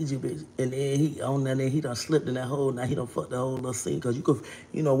need you, bitch. And then he done slipped in that hole. Now he done fucked the whole little scene. Because you could,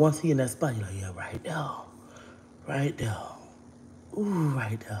 you know, once he in that spot, you're like, yeah, right there. Right there. Ooh,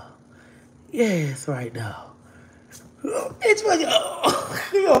 right there. Yes, right there. Oh, bitch,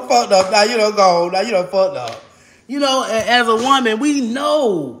 you done fucked up. Now you done gone. Now you done fucked up. You know, as a woman, we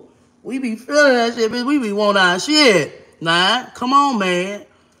know. We be feeling that shit, bitch. We be wanting our shit. Nah, come on, man.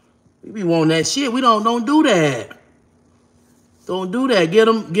 We be wanting that shit. We don't do that. Don't do that. Get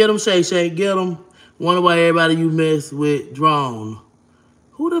them, Shay Shay. Get them. Wonder why everybody you mess with drawn.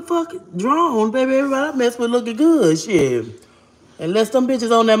 Who the fuck drawn, baby? Everybody I mess with looking good, shit. Unless them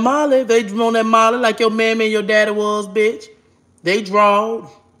bitches on that Molly, they on that Molly like your mammy and your daddy was, bitch. They drawed.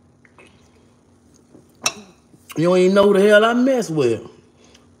 You don't even know who the hell I mess with.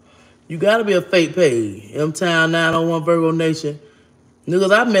 You gotta be a fake page. M-Town 901 Virgo Nation.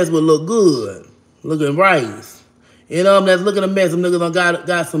 Niggas I mess with look good. Looking right. You know, that's looking a mess. Them niggas done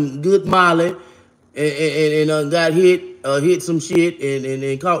got some good Molly and got hit some shit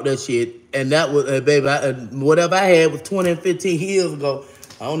and caught that shit. And that was, baby, whatever I had was 20 and 15 years ago.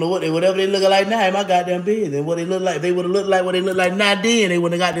 I don't know whatever they looking like now in my goddamn business. What they look like, they would have looked like what they look like now then. They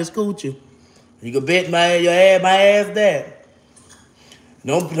wouldn't have got this coochie. You can bet my ass that.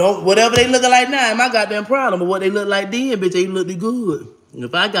 Don't, whatever they looking like now, my goddamn problem. But what they look like then, bitch, they look good. And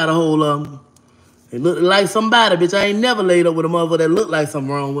if I got a hold of them, they look like somebody, bitch. I ain't never laid up with a motherfucker that look like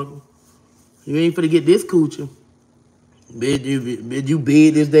something wrong with them. You ain't finna get this coochie. Bitch, you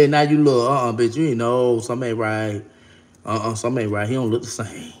big this day, now you look, bitch, you ain't know, something ain't right. Something ain't right. He don't look the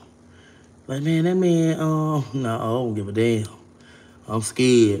same. Like, man, that man, no, I don't give a damn. I'm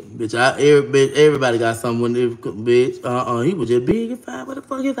scared, bitch. Everybody got something when they, bitch. He was just big and fine. What the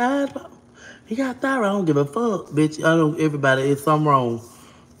fuck his eyes? He got thyroid. I don't give a fuck, bitch. Everybody, it's something wrong.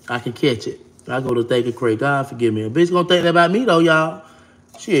 I can catch it. I go to thank and pray. God forgive me. A bitch gonna think that about me though, y'all.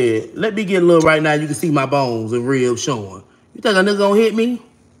 Shit, let me get a little right now. You can see my bones and ribs showing. You think a nigga gonna hit me?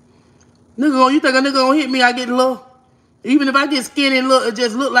 You think a nigga gonna hit me? I get a little. Even if I get skinny and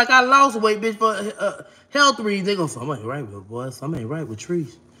just look like I lost weight, bitch, for health reasons, they gonna something ain't right with boy. Something ain't right with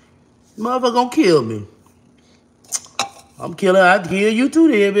trees. Motherfucker gonna kill me. I'm killing. I'd kill you too,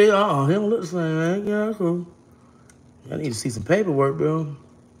 then, bitch. He don't look the same, man. Yeah, cool. I need to see some paperwork, bro.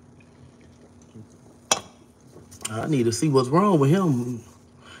 I need to see what's wrong with him.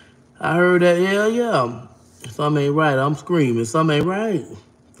 I heard that, yeah. Something ain't right. I'm screaming. Something ain't right.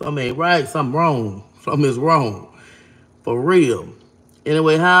 Something ain't right. Something wrong. Something is wrong. For real.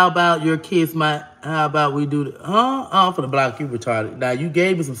 Anyway, how about your kiss how about we do the, I'm finna block you, retarded. Now, you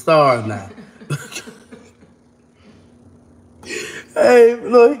gave me some stars now. Hey,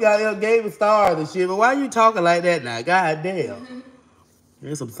 look, he gave me stars and shit, but why you talking like that now? God damn.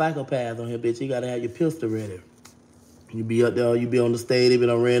 There's some psychopaths on here, bitch. You gotta have your pistol ready. You be up there, you be on the stage, they be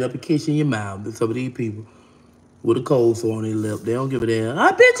done ran up and kiss you in your mouth. Some of these people with a cold sore on their lip, they don't give a damn.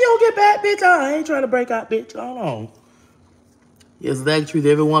 Bitch, you don't get back, bitch. I ain't trying to break out, bitch. Hold on. Yes, that's the truth.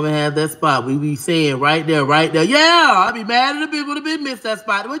 Every woman has that spot. We be saying right there, right there. Yeah, I be mad at the bitch would have been missed that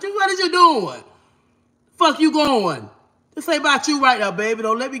spot. What is you doing? Fuck you going? This ain't about you right now, baby.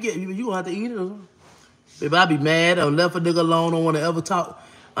 Don't let me get you. You gonna have to eat it. Baby, I be mad. I left a nigga alone. Don't want to ever talk.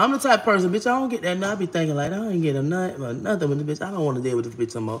 I'm the type of person, bitch, I don't get that nut. I be thinking like, I ain't getting nothing with this bitch. I don't want to deal with this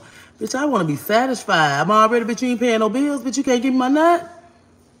bitch no more. Bitch, I want to be satisfied. I'm already, bitch, you ain't paying no bills, bitch, you can't give me my nut.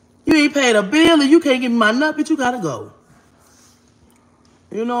 You ain't paid a bill and you can't give me my nut, bitch, you gotta go.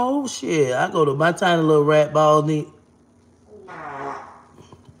 You know, shit, I go to my tiny little rat ball need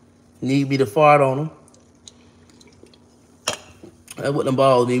me to fart on them. That's what them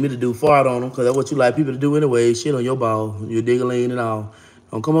balls need me to do, fart on them, because that's what you like people to do anyway, shit on your ball, your diggling and all.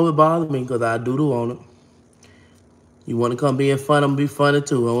 Don't come over and bother me, because I doodle on it. You want to come being fun, I'm going to be funny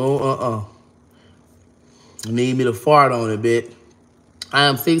too. You need me to fart on it, bitch. I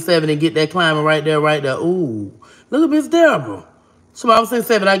am 6'7" and get that climbing right there, right there. Ooh, look at Miss Deborah. So I'm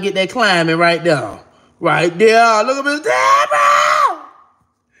 6'7", I get that climbing right there. Right there. Look at Miss Deborah.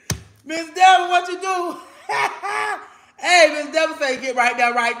 Miss Deborah, what you do? Hey, Miss Deborah say get right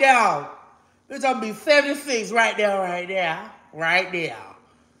there, right there. Bitch, I'm be 76 right there, right there. Right there.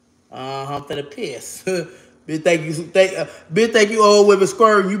 I'm finna piss. Bitch think you old women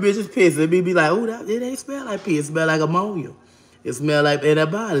squirting, you bitches pissing. Bitch be like, oh, it ain't smell like piss, it smell like ammonia. It smell like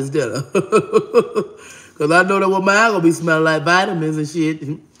antibiotics, dinner. Cause I know that what mine gonna be smelling like vitamins and shit.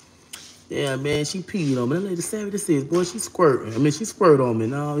 Yeah, man, she peed on me. That lady 76, boy, she squirting. I mean, she squirt on me.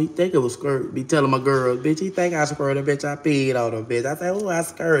 No, he think it was squirt. Be telling my girl, bitch, he think I squirted, bitch, I peed on him, bitch. I say, oh, I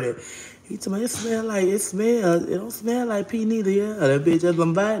squirted. He told me, it don't smell like pee neither, yeah. That bitch has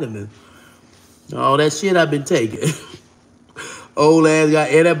some vitamins. All that shit I've been taking. Old ass got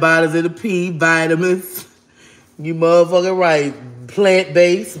antibiotics in the pee, vitamins. You motherfucking right.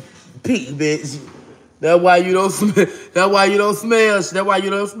 Plant-based pee, bitch. That's why you don't smell. That's why you don't smell. That's why you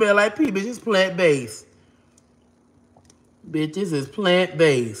don't smell like pee, bitch. It's plant-based. Bitch, this is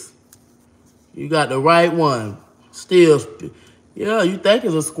plant-based. You got the right one. Still, yeah, you think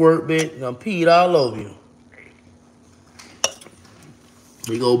it's a squirt, bitch. I'm peed all over you.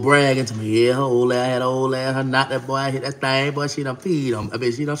 He go bragging to me, yeah, her old ass, her knocked that boy, I hit that thing, boy, she done peed on me. I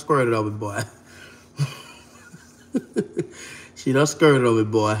mean, she done squirted on me, boy. She done skirted on me,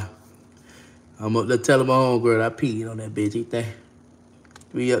 boy. I'm up there telling my homegirl I peed on that bitch. He think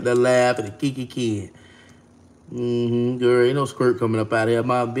we up there laughing and kiki kid. Girl, ain't no skirt coming up out here.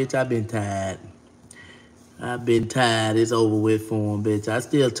 My bitch, I been tired. It's over with for him, bitch. I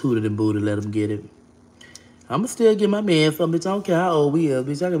still tooted and booted, let him get it. I'ma still get my man something, bitch. I don't care how old we are,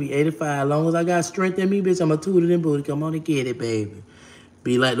 bitch. I can be 85. As long as I got strength in me, bitch, I'ma toot it and booty. Come on and get it, baby.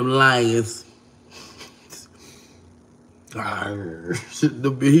 Be like them lions. He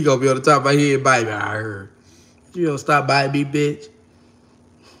gonna be on the top of my head, bite me. You don't stop biting me, bitch.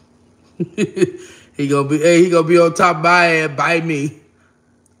 he gonna be on top of my head, bite me.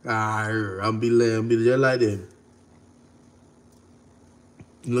 I'm be just like that.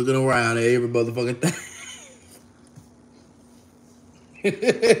 Looking around at every motherfucking thing.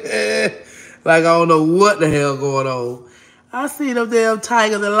 Like I don't know what the hell going on. I see them damn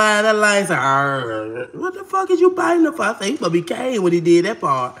tigers and lions. That lion say, what the fuck is you biting the fuck? I say, he must be Kane when he did that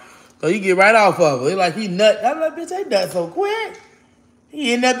part. So he get right off of it. It's like he nut. I'm like, bitch, ain't nut so quick.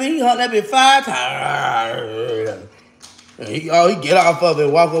 He hunt that bitch 5 times. He get off of it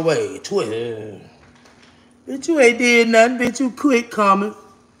and walk away. Twist. Bitch, you ain't did nothing. Bitch, you quick coming.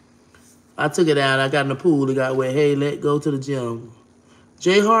 I took it out. I got in the pool. It got wet. Hey, let's go to the gym.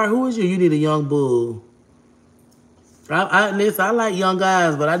 J Hart, who is you? You need a young bull. Listen, I like young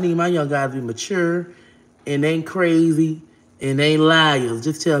guys, but I need my young guys to be mature and ain't crazy and ain't liars.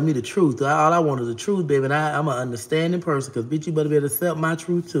 Just tell me the truth. All I want is the truth, baby. And I'm an understanding person, because, bitch, you better be able to accept my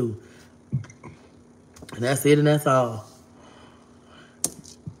truth, too. And that's it and that's all.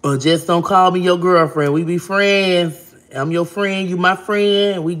 Or just don't call me your girlfriend. We be friends. I'm your friend. You my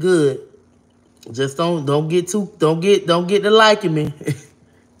friend. We good. Just don't get to liking me.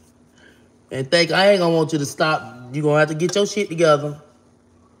 And think I ain't gonna want you to stop. You gonna have to get your shit together.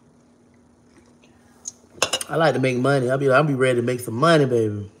 I like to make money. I'll be ready to make some money,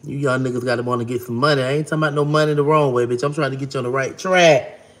 baby. You young niggas gotta want to get some money. I ain't talking about no money the wrong way, bitch. I'm trying to get you on the right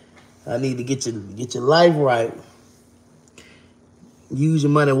track. I need to get your life right. Use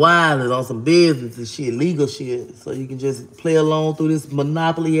your money wisely on some business and shit, legal shit, so you can just play along through this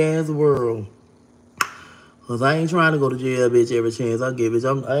monopoly-ass world. Because I ain't trying to go to jail, bitch, every chance I get, bitch.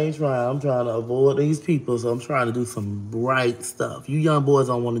 I ain't trying. I'm trying to avoid these people, so I'm trying to do some right stuff. You young boys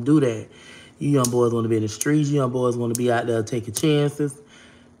don't want to do that. You young boys want to be in the streets. You young boys want to be out there taking chances.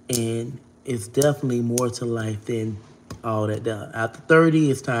 And it's definitely more to life than all that down. After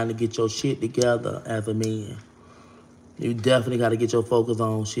 30, it's time to get your shit together as a man. You definitely got to get your focus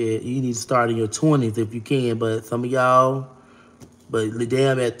on shit. You need to start in your 20s if you can, but some of y'all, but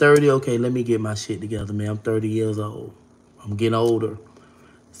damn, at 30, okay, let me get my shit together, man. I'm 30 years old. I'm getting older.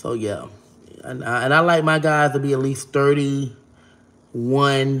 So, yeah. And I like my guys to be at least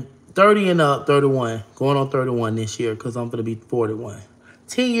 31, 30 and up, 31. Going on 31 this year because I'm going to be 41.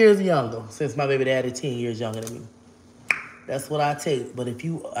 10 years younger, since my baby daddy 10 years younger than me. That's what I take. But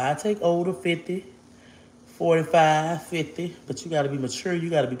I take older, 50, 45, 50. But you got to be mature. You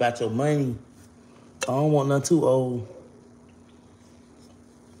got to be about your money. I don't want none too old.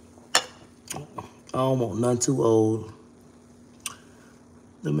 I don't want none too old.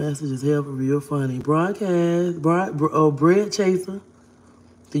 The message is helping real funny. Broadcast, bread chaser.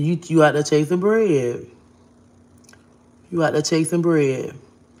 So you out there chasing bread. You out there chasing bread.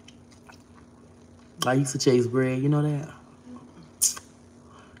 I used to chase bread, you know that?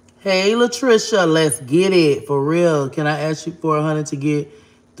 Hey, Latricia, let's get it. For real. Can I ask you for $100 to get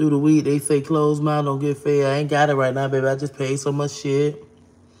through the week? They say closed mouth don't get fed. I ain't got it right now, baby. I just paid so much shit.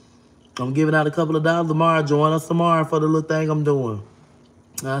 I'm giving out a couple of dollars tomorrow. Join us tomorrow for the little thing I'm doing.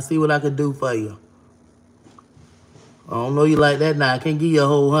 I'll see what I can do for you. I don't know you like that now. I can't give you a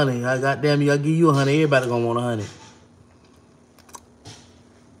whole $100. I goddamn you, I give you $100. Everybody gonna want $100.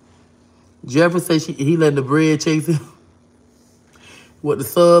 Jeffrey say he letting the bread chase him with the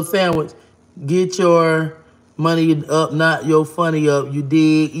sub sandwich. Get your money up, not your funny up. You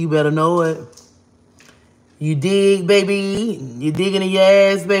dig? You better know it. You dig, baby? You digging in your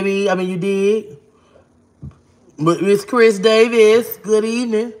ass, baby? I mean, you dig? But Miss Chris Davis, good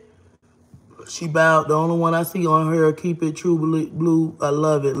evening. She bowed. The only one I see on her, keep it true blue. I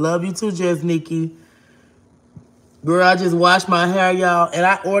love it. Love you too, Jess Nikki. Girl, I just washed my hair, y'all, and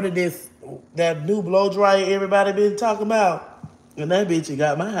I ordered that new blow dryer everybody been talking about. And that bitch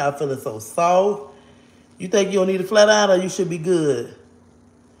got my hair feeling so soft. You think you don't need a flat iron or you should be good?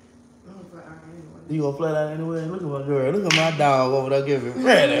 You gonna flat out anyway? Look at my girl. Look at my dog over there giving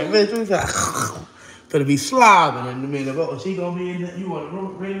ready. Bitch, we gonna be slobbing in a minute. Oh, she gonna be in there. You want to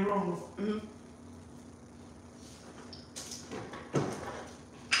ready roll? Mm-hmm.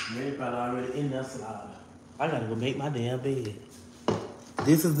 Mary probably already in there slobbing. I gotta go make my damn bed.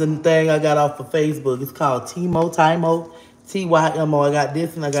 This is the thing I got off of Facebook. It's called Tymo, Tymo. I got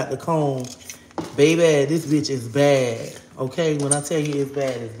this and I got the comb. Baby, this bitch is bad. Okay, when I tell you it's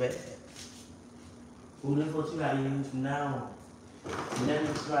bad, it's bad. Ooh, that's what you gotta use from now on. Let me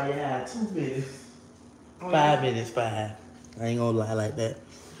try your hair 2 minutes. 5 minutes, 5. I ain't gonna lie like that.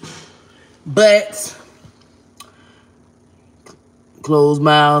 But closed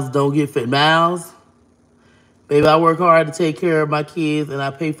mouths don't get fed. Mouths, baby, I work hard to take care of my kids, and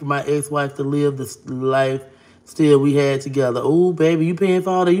I pay for my ex-wife to live the life still we had together. Ooh, baby, you paying for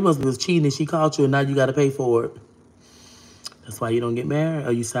all that? You must be cheating and she caught you, and now you got to pay for it. That's why you don't get married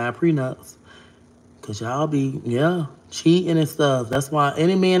or you sign prenups. Because y'all be, cheating and stuff. That's why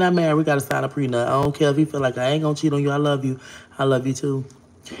any man I marry, we got to sign a prenup. I don't care if he feel like I ain't going to cheat on you. I love you. I love you too.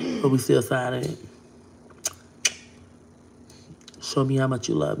 But we still signing it. Show me how much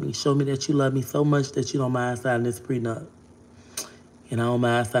you love me. Show me that you love me so much that you don't mind signing this prenup. And I don't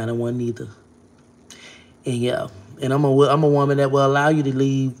mind signing one neither. And yeah, and I'm a woman that will allow you to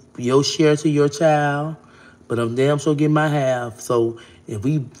leave your share to your child, but I'm damn sure get my half. So if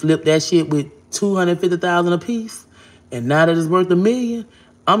we flip that shit with $250,000 a piece, and now that it's worth $1 million,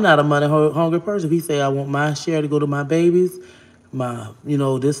 I'm not a money hungry person. If he say I want my share to go to my babies,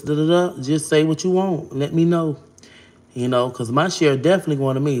 this just say what you want. Let me know. Because my share definitely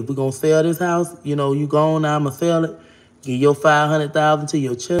going to me. If we're going to sell this house, you gone, now I'm going to sell it. Give your $500,000 to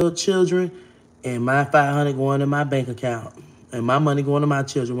your children, and my $500 going in my bank account, and my money going to my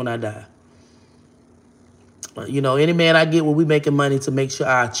children when I die. Any man I get, we making money to make sure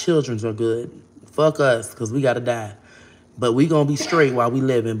our children are good. Fuck us, because we got to die. But we going to be straight while we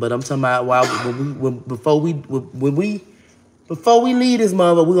living. But I'm talking about before we leave this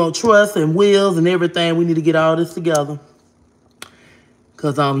mother, we're going to trust and wills and everything. We need to get all this together.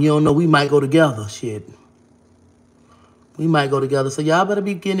 Because you don't know, we might go together. Shit. We might go together. So y'all better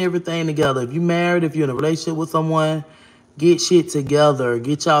be getting everything together. If you married, if you're in a relationship with someone, get shit together.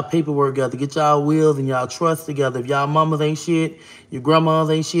 Get y'all paperwork together. Get y'all wills and y'all trust together. If y'all mamas ain't shit, your grandmas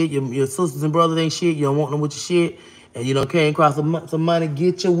ain't shit, your sisters and brothers ain't shit, you don't want them with your shit, and you came across some money,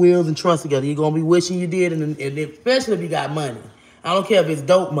 get your wills and trust together. You're going to be wishing you did, and especially if you got money. I don't care if it's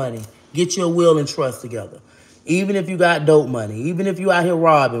dope money. Get your will and trust together. Even if you got dope money, even if you out here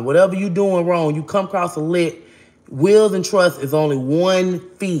robbing, whatever you doing wrong, you come across a lick, wills and trust is only one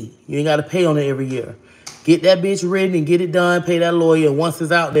fee. You ain't got to pay on it every year. Get that bitch written and get it done. Pay that lawyer. And once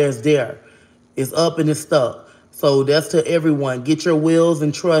it's out there, it's there. It's up and it's stuck. So that's to everyone. Get your wills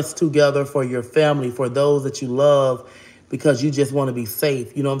and trusts together for your family, for those that you love, because you just want to be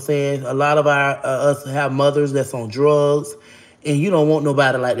safe. You know what I'm saying? A lot of us have mothers that's on drugs, and you don't want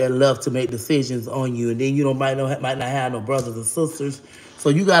nobody like that left to make decisions on you. And then you might not have no brothers and sisters. So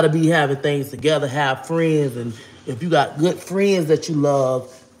you got to be having things together, have friends. And if you got good friends that you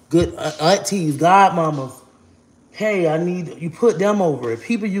love, good aunties, godmamas, hey, you put them over it.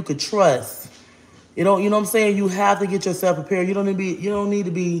 People you could trust. You know what I'm saying? You have to get yourself prepared. You don't need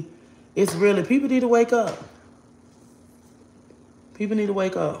to be, it's really, people need to wake up. People need to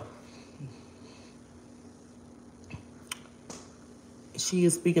wake up. She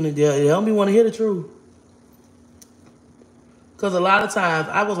is speaking to they don't be want to hear the truth. Because a lot of times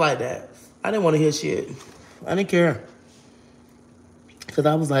I was like that. I didn't want to hear shit. I didn't care. Because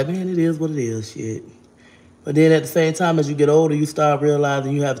I was like, man, it is what it is, shit. But then at the same time, as you get older, you start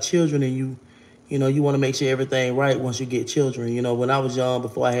realizing you have children and you want to make sure everything right once you get children. You know, when I was young,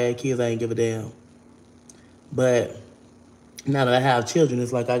 before I had kids, I didn't give a damn. But now that I have children,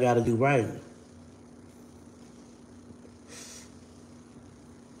 it's like I got to do right.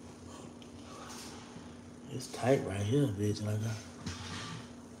 It's tight right here, bitch. Like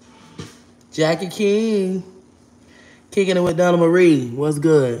that. Jackie King. Kicking it with Donna Marie. What's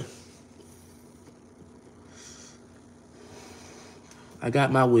good? I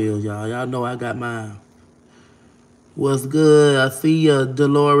got my wheels, y'all. Y'all know I got mine. What's good? I see you,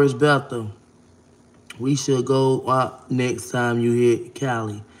 Dolores Bethel. We should go out next time you hit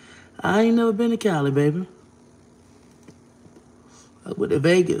Cali. I ain't never been to Cali, baby. I went to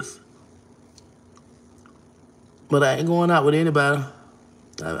Vegas. But I ain't going out with anybody.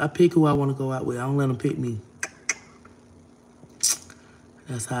 I pick who I want to go out with. I don't let them pick me.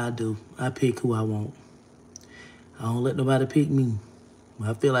 That's how I do. I pick who I want. I don't let nobody pick me.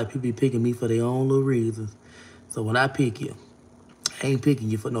 I feel like people be picking me for their own little reasons. So when I pick you, I ain't picking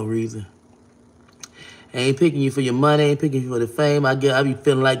you for no reason. I ain't picking you for your money. I ain't picking you for the fame. I be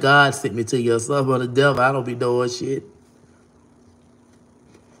feeling like God sent me to you or something, or the devil. I don't be doing shit.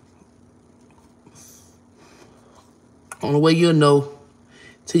 Only way you'll know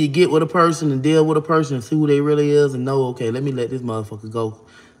till you get with a person and deal with a person and see who they really is and know, okay, let me let this motherfucker go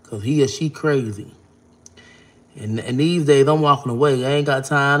because he or she crazy. And these days, I'm walking away. I ain't got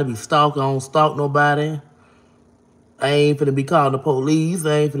time to be stalking. I don't stalk nobody. I ain't finna be calling the police.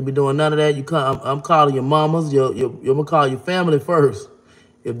 I ain't finna be doing none of that. I'm calling your mamas. You're gonna call your family first.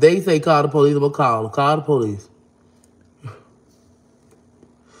 If they say call the police, I'm gonna call them. Call the police.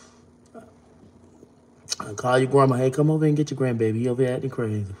 I call your grandma. Hey, come over and get your grandbaby. He over here acting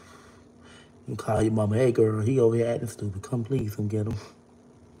crazy. You call your mama. Hey, girl, he over here acting stupid. Come, please, come get him.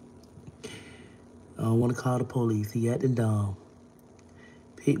 I don't want to call the police. He acting dumb.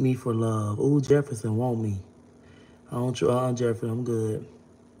 Pick me for love. Ooh, Jefferson want me. I don't trust Jefferson. I'm good.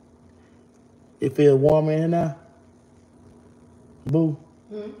 It feel warmer in here now? Boo?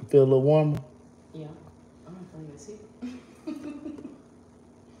 It feel a little warmer? Yeah. I'm not going to see.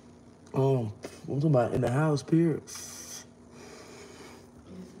 I'm talking about in the house, period.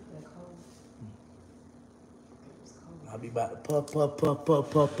 I'll be about to puff, puff, puff, puff,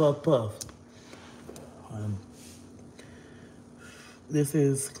 puff, puff, puff. This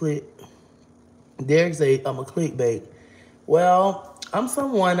is click. Derek say I'm a clickbait. Well, I'm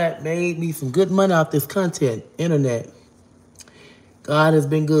someone that made me some good money off this content, internet. God has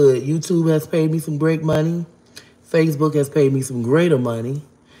been good. YouTube has paid me some great money. Facebook has paid me some greater money.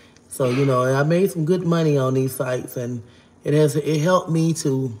 So, I made some good money on these sites, and it helped me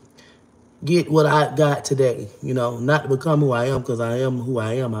to get what I got today. Not to become who I am, because I am who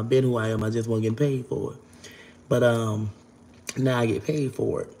I am. I've been who I am. I just wasn't getting paid for it. But now I get paid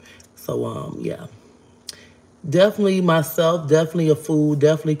for it. So, yeah. Definitely myself, definitely a fool,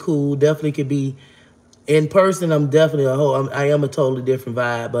 definitely cool, definitely could be in person. I'm definitely I am a totally different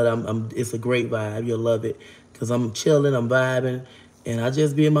vibe, but it's a great vibe. You'll love it because I'm chilling, I'm vibing, and I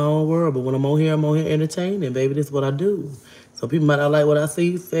just be in my own world. But when I'm on here entertaining, baby. This is what I do. Some people might not like what I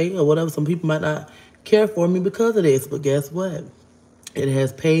say, or whatever. Some people might not care for me because of this, but guess what? It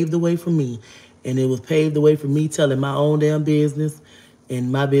has paved the way for me, and it was paved the way for me telling my own damn business. And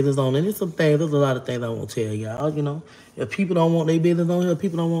my business on. And there's a lot of things I won't tell y'all, If people don't want their business on here,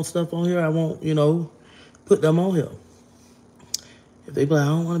 people don't want stuff on here, I won't, put them on here. If they be like, I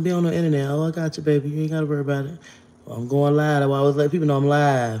don't want to be on the internet, oh, I got you, baby. You ain't got to worry about it. Well, I'm going live. I always let people know I'm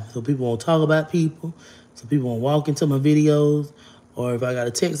live. So people won't talk about people. So people won't walk into my videos. Or if I got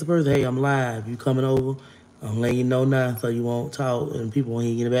to text a person, hey, I'm live. You coming over? I'm letting you know now so you won't talk and people won't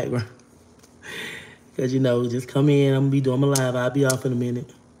hear you in the background. Cause you know, just come in. I'm gonna be doing my live. I'll be off in a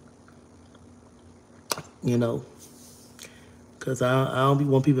minute. You know, cause I don't be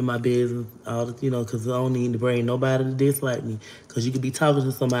want people in my business. All the, you know, cause I don't need to bring nobody to dislike me. Cause you could be talking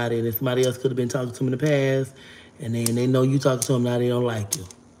to somebody and somebody else could have been talking to them in the past, and then they know you talking to them now they don't like you.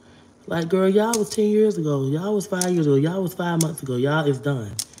 Like, girl, y'all was 10 years ago. Y'all was 5 years ago. Y'all was 5 months ago. Y'all is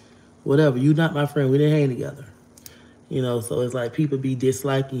done. Whatever. You not my friend. We didn't hang together. You know, so it's like people be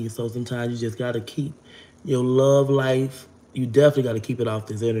disliking you. So sometimes you just got to keep your love life. You definitely got to keep it off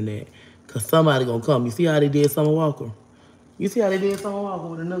this internet. Because somebody going to come. You see how they did Summer Walker? You see how they did Summer Walker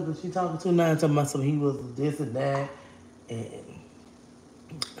with the nigga she talking to now and talking about something he was this and that. And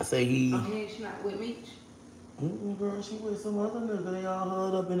I say he... Okay, she not with me. Girl, she with some other nigga. They all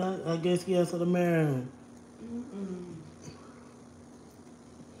hugged up and I guess he has to marry him.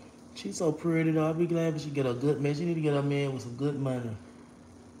 She's so pretty though. I'll be glad if she get a good man. She need to get a man with some good money.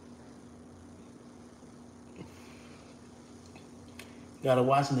 Gotta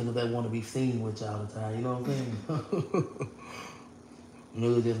watch niggas that want to be seen with you all the time. You know what I'm saying?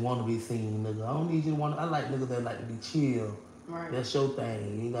 Niggas just want to be seen, nigga. I don't need you to want. I like niggas that like to be chill. Right. That's your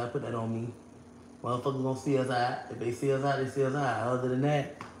thing. You ain't gotta put that on me. Motherfuckers gonna see us out. If they see us out, they see us out. Other than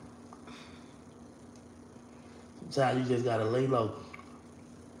that, sometimes you just gotta lay low.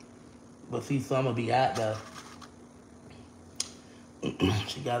 But see, some will be out there.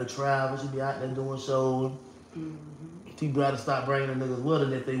 She gotta travel. She be out there doing shows. She gotta stop bringing the niggas with her.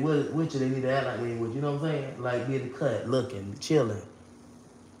 And if they with you, they need to act like they with you. You know what I'm saying? Like, get the cut, looking, chilling.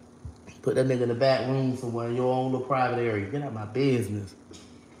 Put that nigga in the back room somewhere in your own little private area. Get out of my business.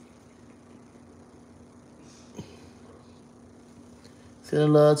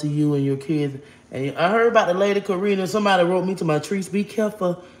 Sending love to you and your kids. And I heard about the lady Karina. Somebody wrote me to my trees. Be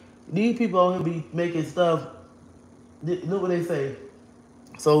careful. These people on here be making stuff. Look what they say.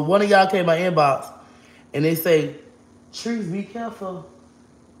 So one of y'all came my inbox and they say, Trees, be careful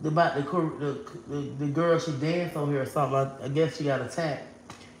about the girl she danced on here or something. I guess she got attacked.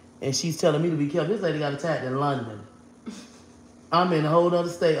 And she's telling me to be careful. This lady got attacked in London. I'm in a whole other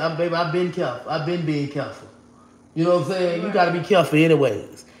state. Baby, I've been careful. I've been being careful. You know what I'm saying? Right. You got to be careful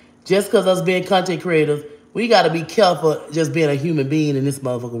anyways. Just because us being content creators, we got to be careful just being a human being in this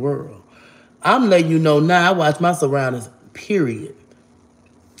motherfucking world. I'm letting you know now, I watch my surroundings, period.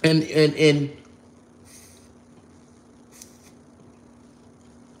 And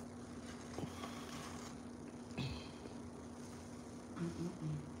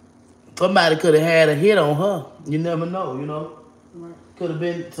somebody could have had a hit on her. You never know, you know? Right. Could have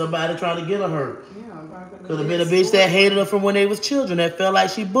been somebody trying to get her hurt. Yeah, could have been a bitch that hated her from when they was children that felt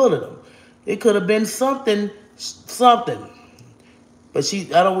like she bullied them. It could have been something. But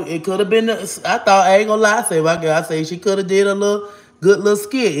it could have been, I thought, I ain't gonna lie, I say she could have did a good little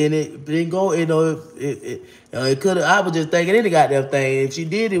skit and it didn't go, you know, it could have, I was just thinking any goddamn thing. If she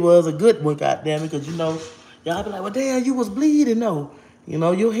did, it was a good one, goddamn it, because, you know, y'all be like, well, damn, you was bleeding, no. You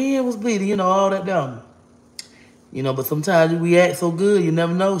know, your hand was bleeding, you know, all that dumb. You know, but sometimes we act so good, you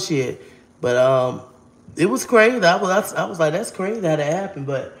never know shit. But it was crazy. I was like, that's crazy how that happened.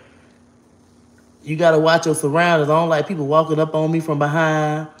 But you got to watch your surroundings. I don't like people walking up on me from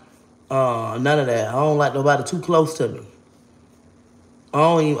behind. None of that. I don't like nobody too close to me.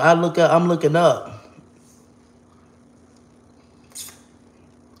 I'm looking up.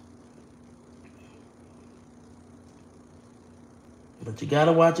 But you got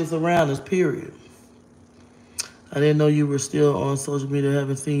to watch your surroundings, period. I didn't know you were still on social media. I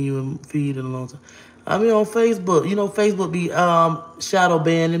haven't seen you in feed in a long time. I mean, on Facebook. You know, Facebook be shadow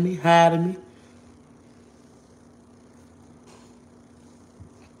banning me, hiding me.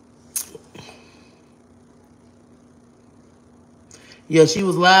 Yeah, she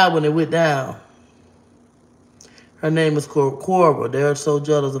was live when it went down. Her name is Cora. They're so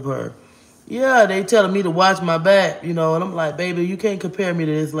jealous of her. Yeah, they telling me to watch my back, you know, and I'm like, baby, you can't compare me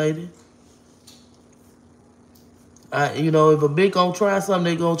to this lady. You know, if a bitch gonna try something,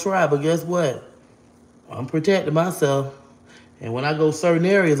 they gonna try. But guess what? I'm protecting myself. And when I go certain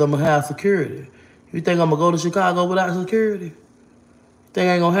areas, I'm gonna have security. You think I'm gonna go to Chicago without security? You think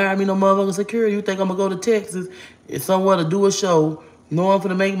I ain't gonna hire me no motherfucking security? You think I'm gonna go to Texas and somewhere to do a show, know I'm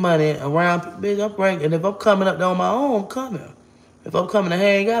finna make money around, bitch, I'm right. And if I'm coming up there on my own, I'm coming. If I'm coming to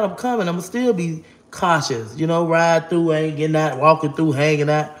hang out, I'm coming. I'm gonna still be cautious. You know, ride through, ain't getting out, walking through, hanging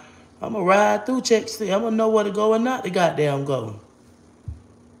out. I'm gonna ride through, check, see. I'm gonna know where to go and not to goddamn go.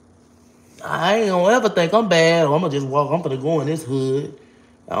 I ain't gonna ever think I'm bad or I'm gonna just walk. I'm gonna go in this hood.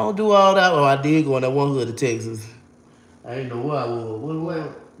 I don't do all that. Oh, I did go in that one hood of Texas. I ain't know where I was. What?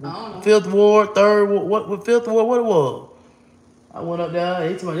 I don't know. Fifth Ward, Third Ward. What Fifth Ward? What it was? I went up there.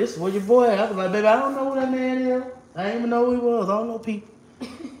 He told me, this was your boy. I was like, baby, I don't know who that man is. I didn't even know who he was. I don't know people.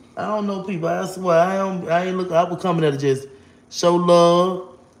 I don't know people. I swear, I ain't look. I was coming there to just show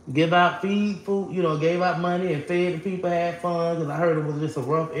love, give out feed food. You know, gave out money and fed the people, had fun. Cause I heard it was just a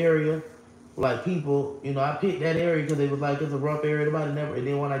rough area. Like people, you know, I picked that area because it was like it's a rough area. Nobody never. And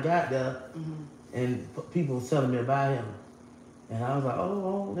then when I got there, and people was telling me about him, and I was like,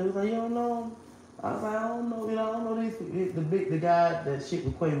 oh, they was like, you don't know him. I was like, I don't know, you know, I don't know the guy that shit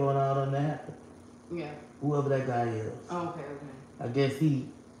with Quavo and all that happened. Yeah. Whoever that guy is. Oh, okay. I guess he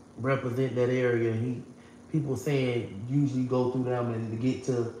represent that area. And people saying usually go through them and to get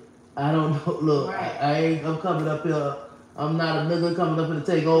to. I don't know. Look, right. I'm coming up here. I'm not a nigga coming up here to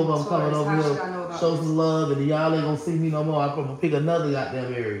take over. I'm coming over here show some love, and y'all ain't gonna see me no more. I'm gonna pick another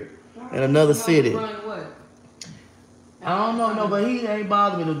goddamn area in another city. I don't know, no, but he ain't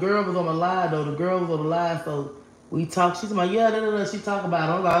bothering me. The girl was on the live though. The girl was on the live, so we talked. She's like, yeah, she talk about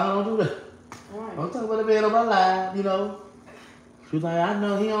it. I'm like, I don't do that. Right. I'm talking about the man on my live, you know. She was like, I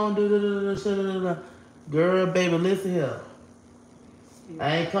know he don't do shit. Girl, baby, listen here.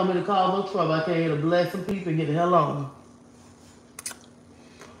 I ain't coming to cause no trouble. I came here to bless some people and get the hell on.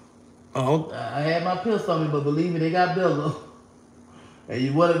 I had my pistol on me, but believe me, they got bigger.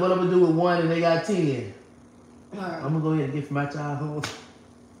 And what I'm gonna do with one and they got 10? I'm gonna go ahead and get from my childhood.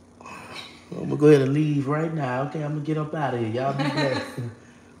 I'm gonna go ahead and leave right now. Okay, I'm gonna get up out of here. Y'all be blessed.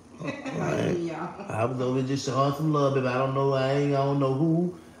 Right. I was over just showing some love, baby. I don't know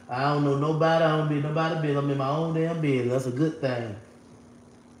who. I don't know nobody. I don't be nobody business. I'm in my own damn business. That's a good thing.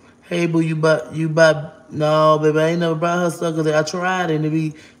 Hey, boo, you bought, no, baby, I ain't never brought her stuff because I tried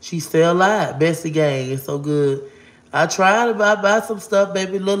and she's still alive. Bessie gang, it's so good. I tried to buy some stuff,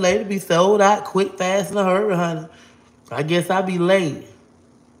 baby. A little lady be sold out quick, fast, in a hurry, honey. I guess I be late.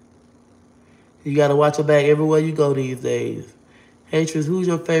 You got to watch your back everywhere you go these days. Hey, Tris, who's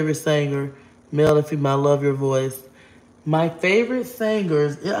your favorite singer? Male and female, I love your voice. My favorite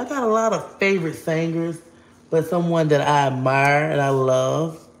singers, I got a lot of favorite singers, but someone that I admire and I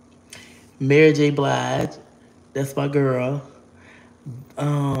love, Mary J. Blige, that's my girl.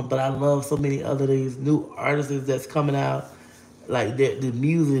 But I love so many other these new artists that's coming out. Like the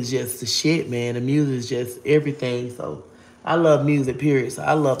music is just the shit, man. The music is just everything. So I love music, period. So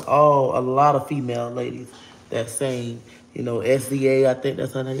I love a lot of female ladies that sing. You know, SZA, I think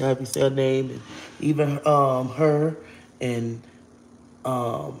that's how you say her name. And even her and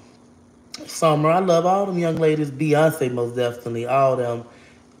Summer. I love all them young ladies. Beyonce, most definitely. All them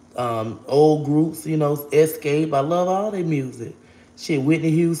old groups, you know, Escape. I love all their music. Shit,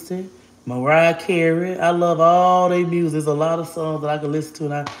 Whitney Houston, Mariah Carey. I love all their music. There's a lot of songs that I can listen to,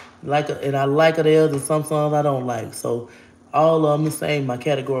 and I like it theirs, and some songs I don't like. So all of them the same. My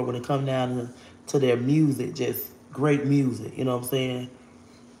category when it comes down to their music, just great music. You know what I'm saying?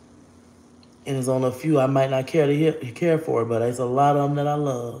 And there's only a few I might not care for, but there's a lot of them that I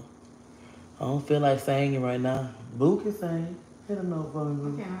love. I don't feel like singing right now. Boo can sing. Hit a note for me,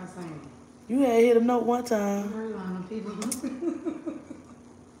 Boo. Okay, I'm singing. You had hit a note one time. I'm relying on people.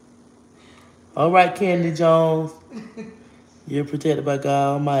 All right, Candy Jones. You're protected by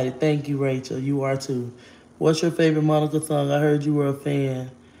God Almighty. Thank you, Rachel. You are too. What's your favorite Monica song? I heard you were a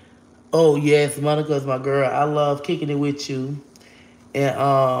fan. Oh, yes, Monica's my girl. I love Kicking It With You.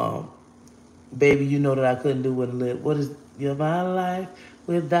 And, baby, you know that I couldn't do with a lip. What is my life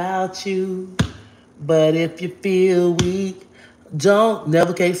without you? But if you feel weak,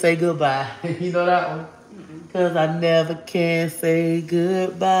 never can say goodbye. You know that one? Because I never can say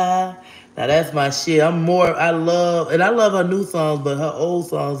goodbye. Now, that's my shit. I love her new songs, but her old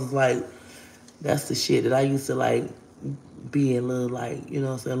songs is like, that's the shit that I used to like be in little, like, you know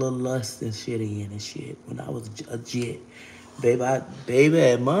what I'm saying, a little lust and shit in and shit when I was a jit. Baby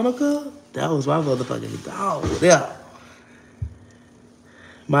at Monica, that was my motherfucking dog. Yeah.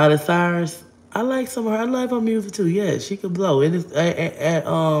 Miley Cyrus, I like some of her. I love her music too. Yeah, she could blow. And it's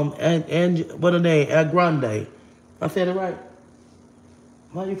and what her name? At Grande. I said it right.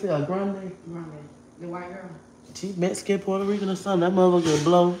 How you feel? Grande? Grande. The white girl. She Mexican, Puerto Rican or something. That motherfucker could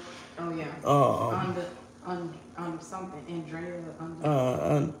blow. Oh yeah. On something. Andrea.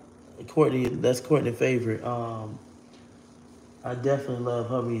 Courtney. That's Courtney's favorite. I definitely love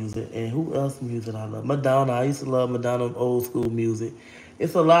her music. And who else music I love? Madonna. I used to love Madonna old school music.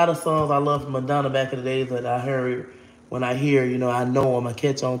 It's a lot of songs I love from Madonna back in the days that I heard. When I hear, you know, I know them. I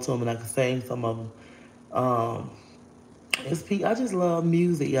catch on to them and I can sing some of them. I just love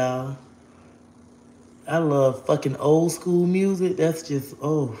music, y'all. I love fucking old school music. That's just,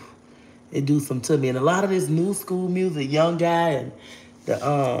 it do something to me. And a lot of this new school music, young guy and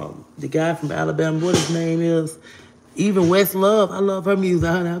the guy from Alabama, what his name is, Even West Love, I love her music.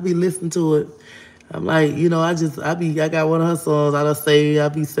 I be listening to it. I'm like, you know, I got one of her songs. I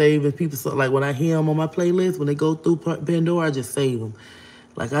be saving people. So, like when I hear them on my playlist, when they go through Pandora, I just save them.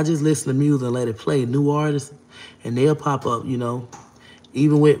 Like I just listen to music and let it play. New artists, and they'll pop up. You know,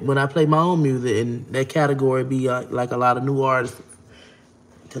 even when I play my own music, and that category be like a lot of new artists,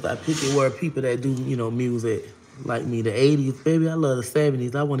 because I pick it where people that do music like me. The '80s, baby, I love the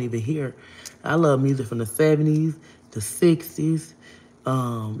 '70s. I won't even hear. I love music from the '70s, the '60s.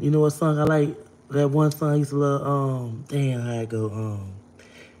 You know what song I like? That one song I used to love. Damn, how I go.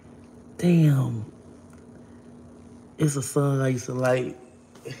 Damn, it's a song I used to like,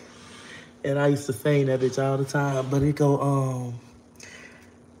 and I used to sing that bitch all the time. But it go.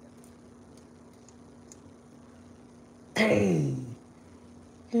 Dang.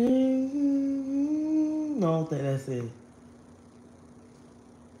 No, I don't think that's it.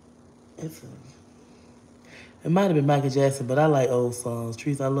 It might have been Michael Jackson, but I like old songs.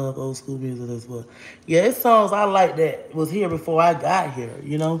 Trees, I love old school music as well. Yeah, it's songs I like that was here before I got here,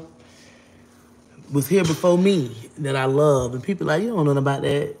 Was here before me that I love. And people like, you don't know nothing about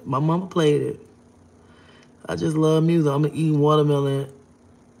that. My mama played it. I just love music. I'm eating watermelon.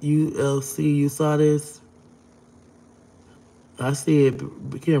 ULC, you saw this? I see it,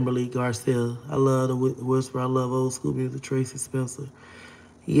 Kimberly Garcia. I love the Whisper. I love old school music, Tracy Spencer.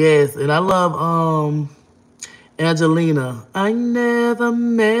 Yes, and I love Angelina. I never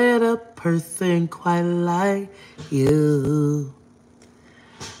met a person quite like you.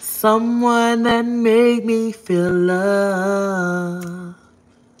 Someone that made me feel love.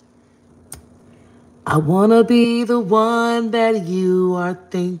 I wanna be the one that you are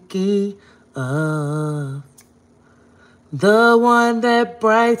thinking of. The one that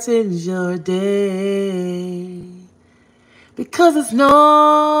brightens your day. Because it's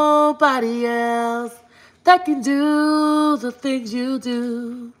nobody else that can do the things you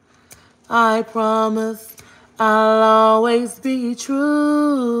do. I promise I'll always be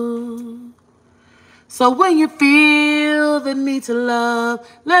true. So when you feel the need to love,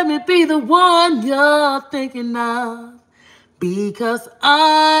 let me be the one you're thinking of. Because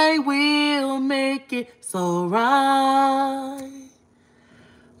I will make it so right.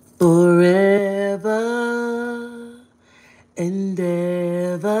 Forever and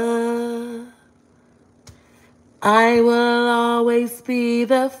ever. I will always be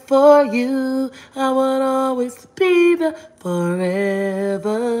there for you. I will always be there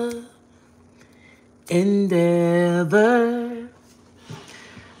forever and ever.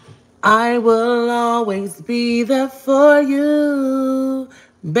 I will always be there for you,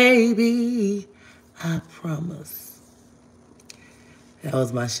 baby. I promise. That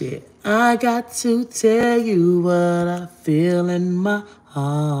was my shit. I got to tell you what I feel in my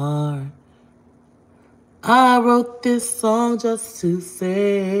heart. I wrote this song just to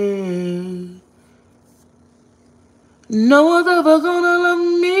say, no one's ever gonna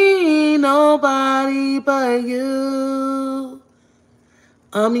love me, nobody but you.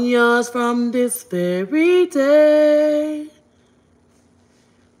 I'm yours from this very day.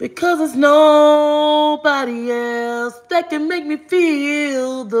 Because there's nobody else that can make me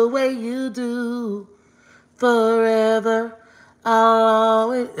feel the way you do. Forever, I'll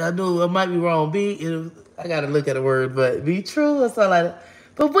always. I know I might be wrong. I gotta look at the word, but be true or something like that.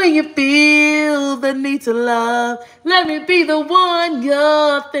 But when you feel the need to love, let me be the one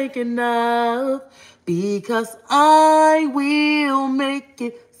you're thinking of. Because I will make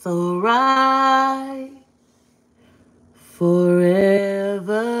it so right.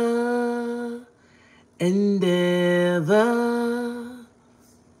 Forever and ever.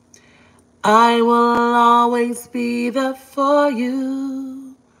 I will always be there for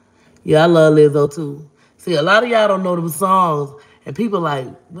you. Yeah, I love Lizzo too. See, a lot of y'all don't know them songs, and people like,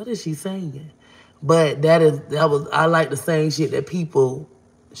 what is she singing? But I like the same shit that people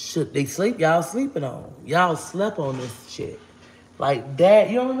y'all sleeping on. Y'all slept on this shit. Like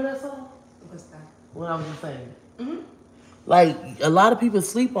that, you don't remember that song? What's that? What I was just saying. Like, a lot of people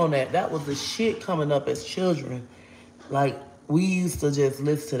sleep on that. That was the shit coming up as children. Like, we used to just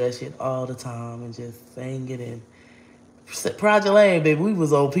listen to that shit all the time and just sing it. And Project Lane, baby, we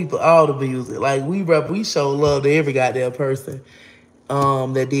was on people, all the music. Like, we show love to every goddamn person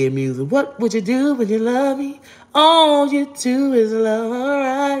that did music. What would you do when you love me? All you do is love,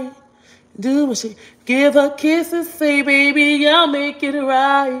 alright. Do what she, give her kisses, say, baby, I'll make it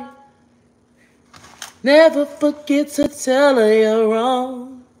right. Never forget to tell her you're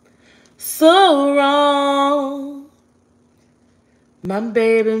wrong, so wrong. My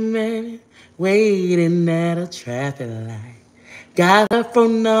baby man waiting at a traffic light. Got her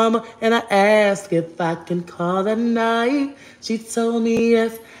phone number and I asked if I can call that night. She told me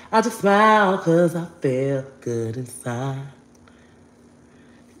yes. I just smiled cause I felt good inside.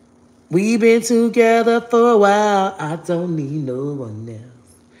 We've been together for a while. I don't need no one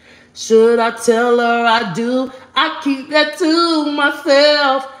else. Should I tell her I do? I keep that to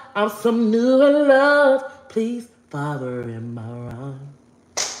myself. I'm some new in love. Please, Father, am I wrong?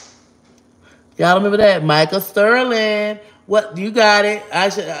 Y'all remember that? Michael Sterling. What? You got it. I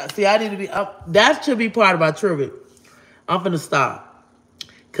should see. I need to be. That should be part of my trivia. I'm finna stop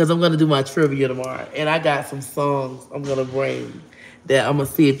because I'm gonna do my trivia tomorrow, and I got some songs I'm gonna bring that I'm gonna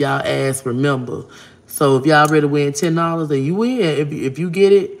see if y'all ass remember. So if y'all ready to win $10, then you win. If you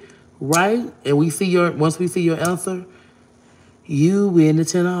get it right, and once we see your answer, you win the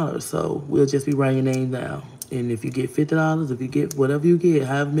 $10. So we'll just be writing your name down. And if you get $50, if you get whatever you get,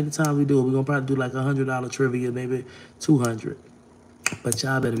 however many times we do it, we're gonna probably do like $100 trivia, maybe 200. But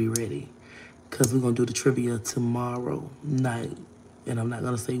y'all better be ready, cause we're gonna do the trivia tomorrow night. And I'm not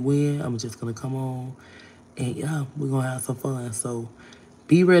gonna say when. I'm just gonna come on, and yeah, we're gonna have some fun. So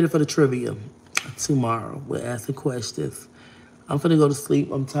be ready for the trivia tomorrow. We're asking questions. I'm finna go to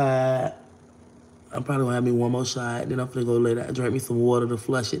sleep. I'm tired. I'm probably gonna have me one more shot, then I'm finna go lay down, drink me some water to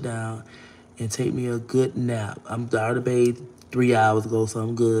flush it down, and take me a good nap. I'm already bathed 3 hours ago, so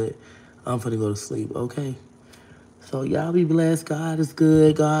I'm good. I'm finna go to sleep, okay? So y'all be blessed. God is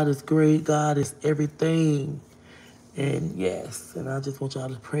good. God is great. God is everything. And yes, and I just want y'all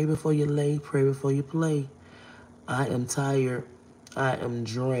to pray before you lay, pray before you play. I am tired. I am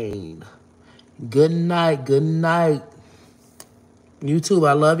drained. Good night. Good night. YouTube,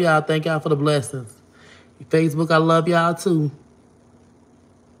 I love y'all. Thank y'all for the blessings. Facebook, I love y'all too.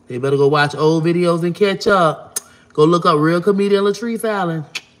 They better go watch old videos and catch up. Go look up real comedian Latrice Allen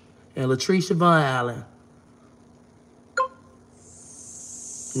and Latrice Siobhan Allen.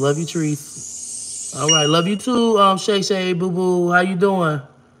 Love you, Treese. All right, love you too, Shay Shay Boo Boo. How you doing?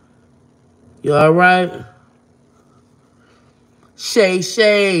 You all right? Shay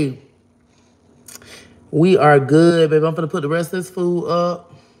Shay. We are good, baby. I'm gonna put the rest of this food up.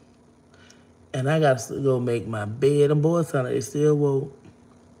 And I got to go make my bed. Them boys sound like they still woke.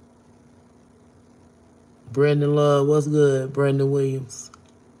 Brendan Love, what's good? Brendan Williams.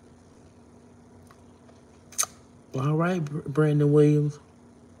 All right, Brendan Williams.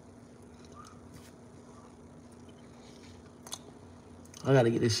 I got to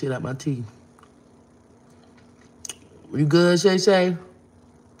get this shit out my teeth. You good, Shay Shay?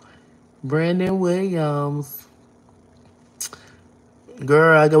 Brandon Williams.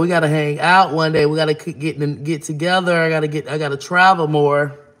 Girl, we gotta hang out one day. We gotta get together. I gotta travel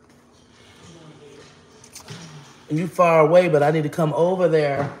more. You far away, but I need to come over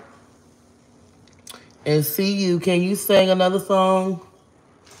there and see you. Can you sing another song?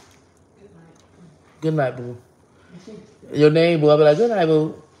 Good night, boo. Your name, boo. I'll be like, good night,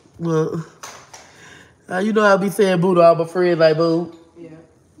 boo. Well, you know I'll be saying boo to all my friends, like, boo.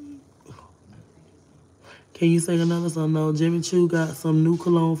 Can you sing another song? No, Jimmy Choo got some new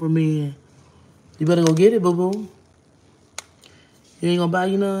cologne for me. You better go get it, boo-boo. You ain't gonna buy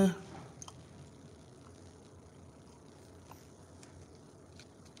you none?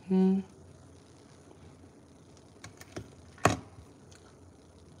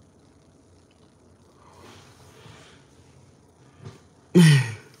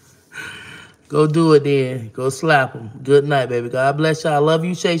 Go do it then. Go slap them. Good night, baby. God bless y'all. I love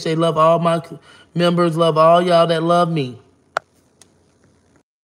you, Shay Shay. Love all my members. Love all y'all that love me.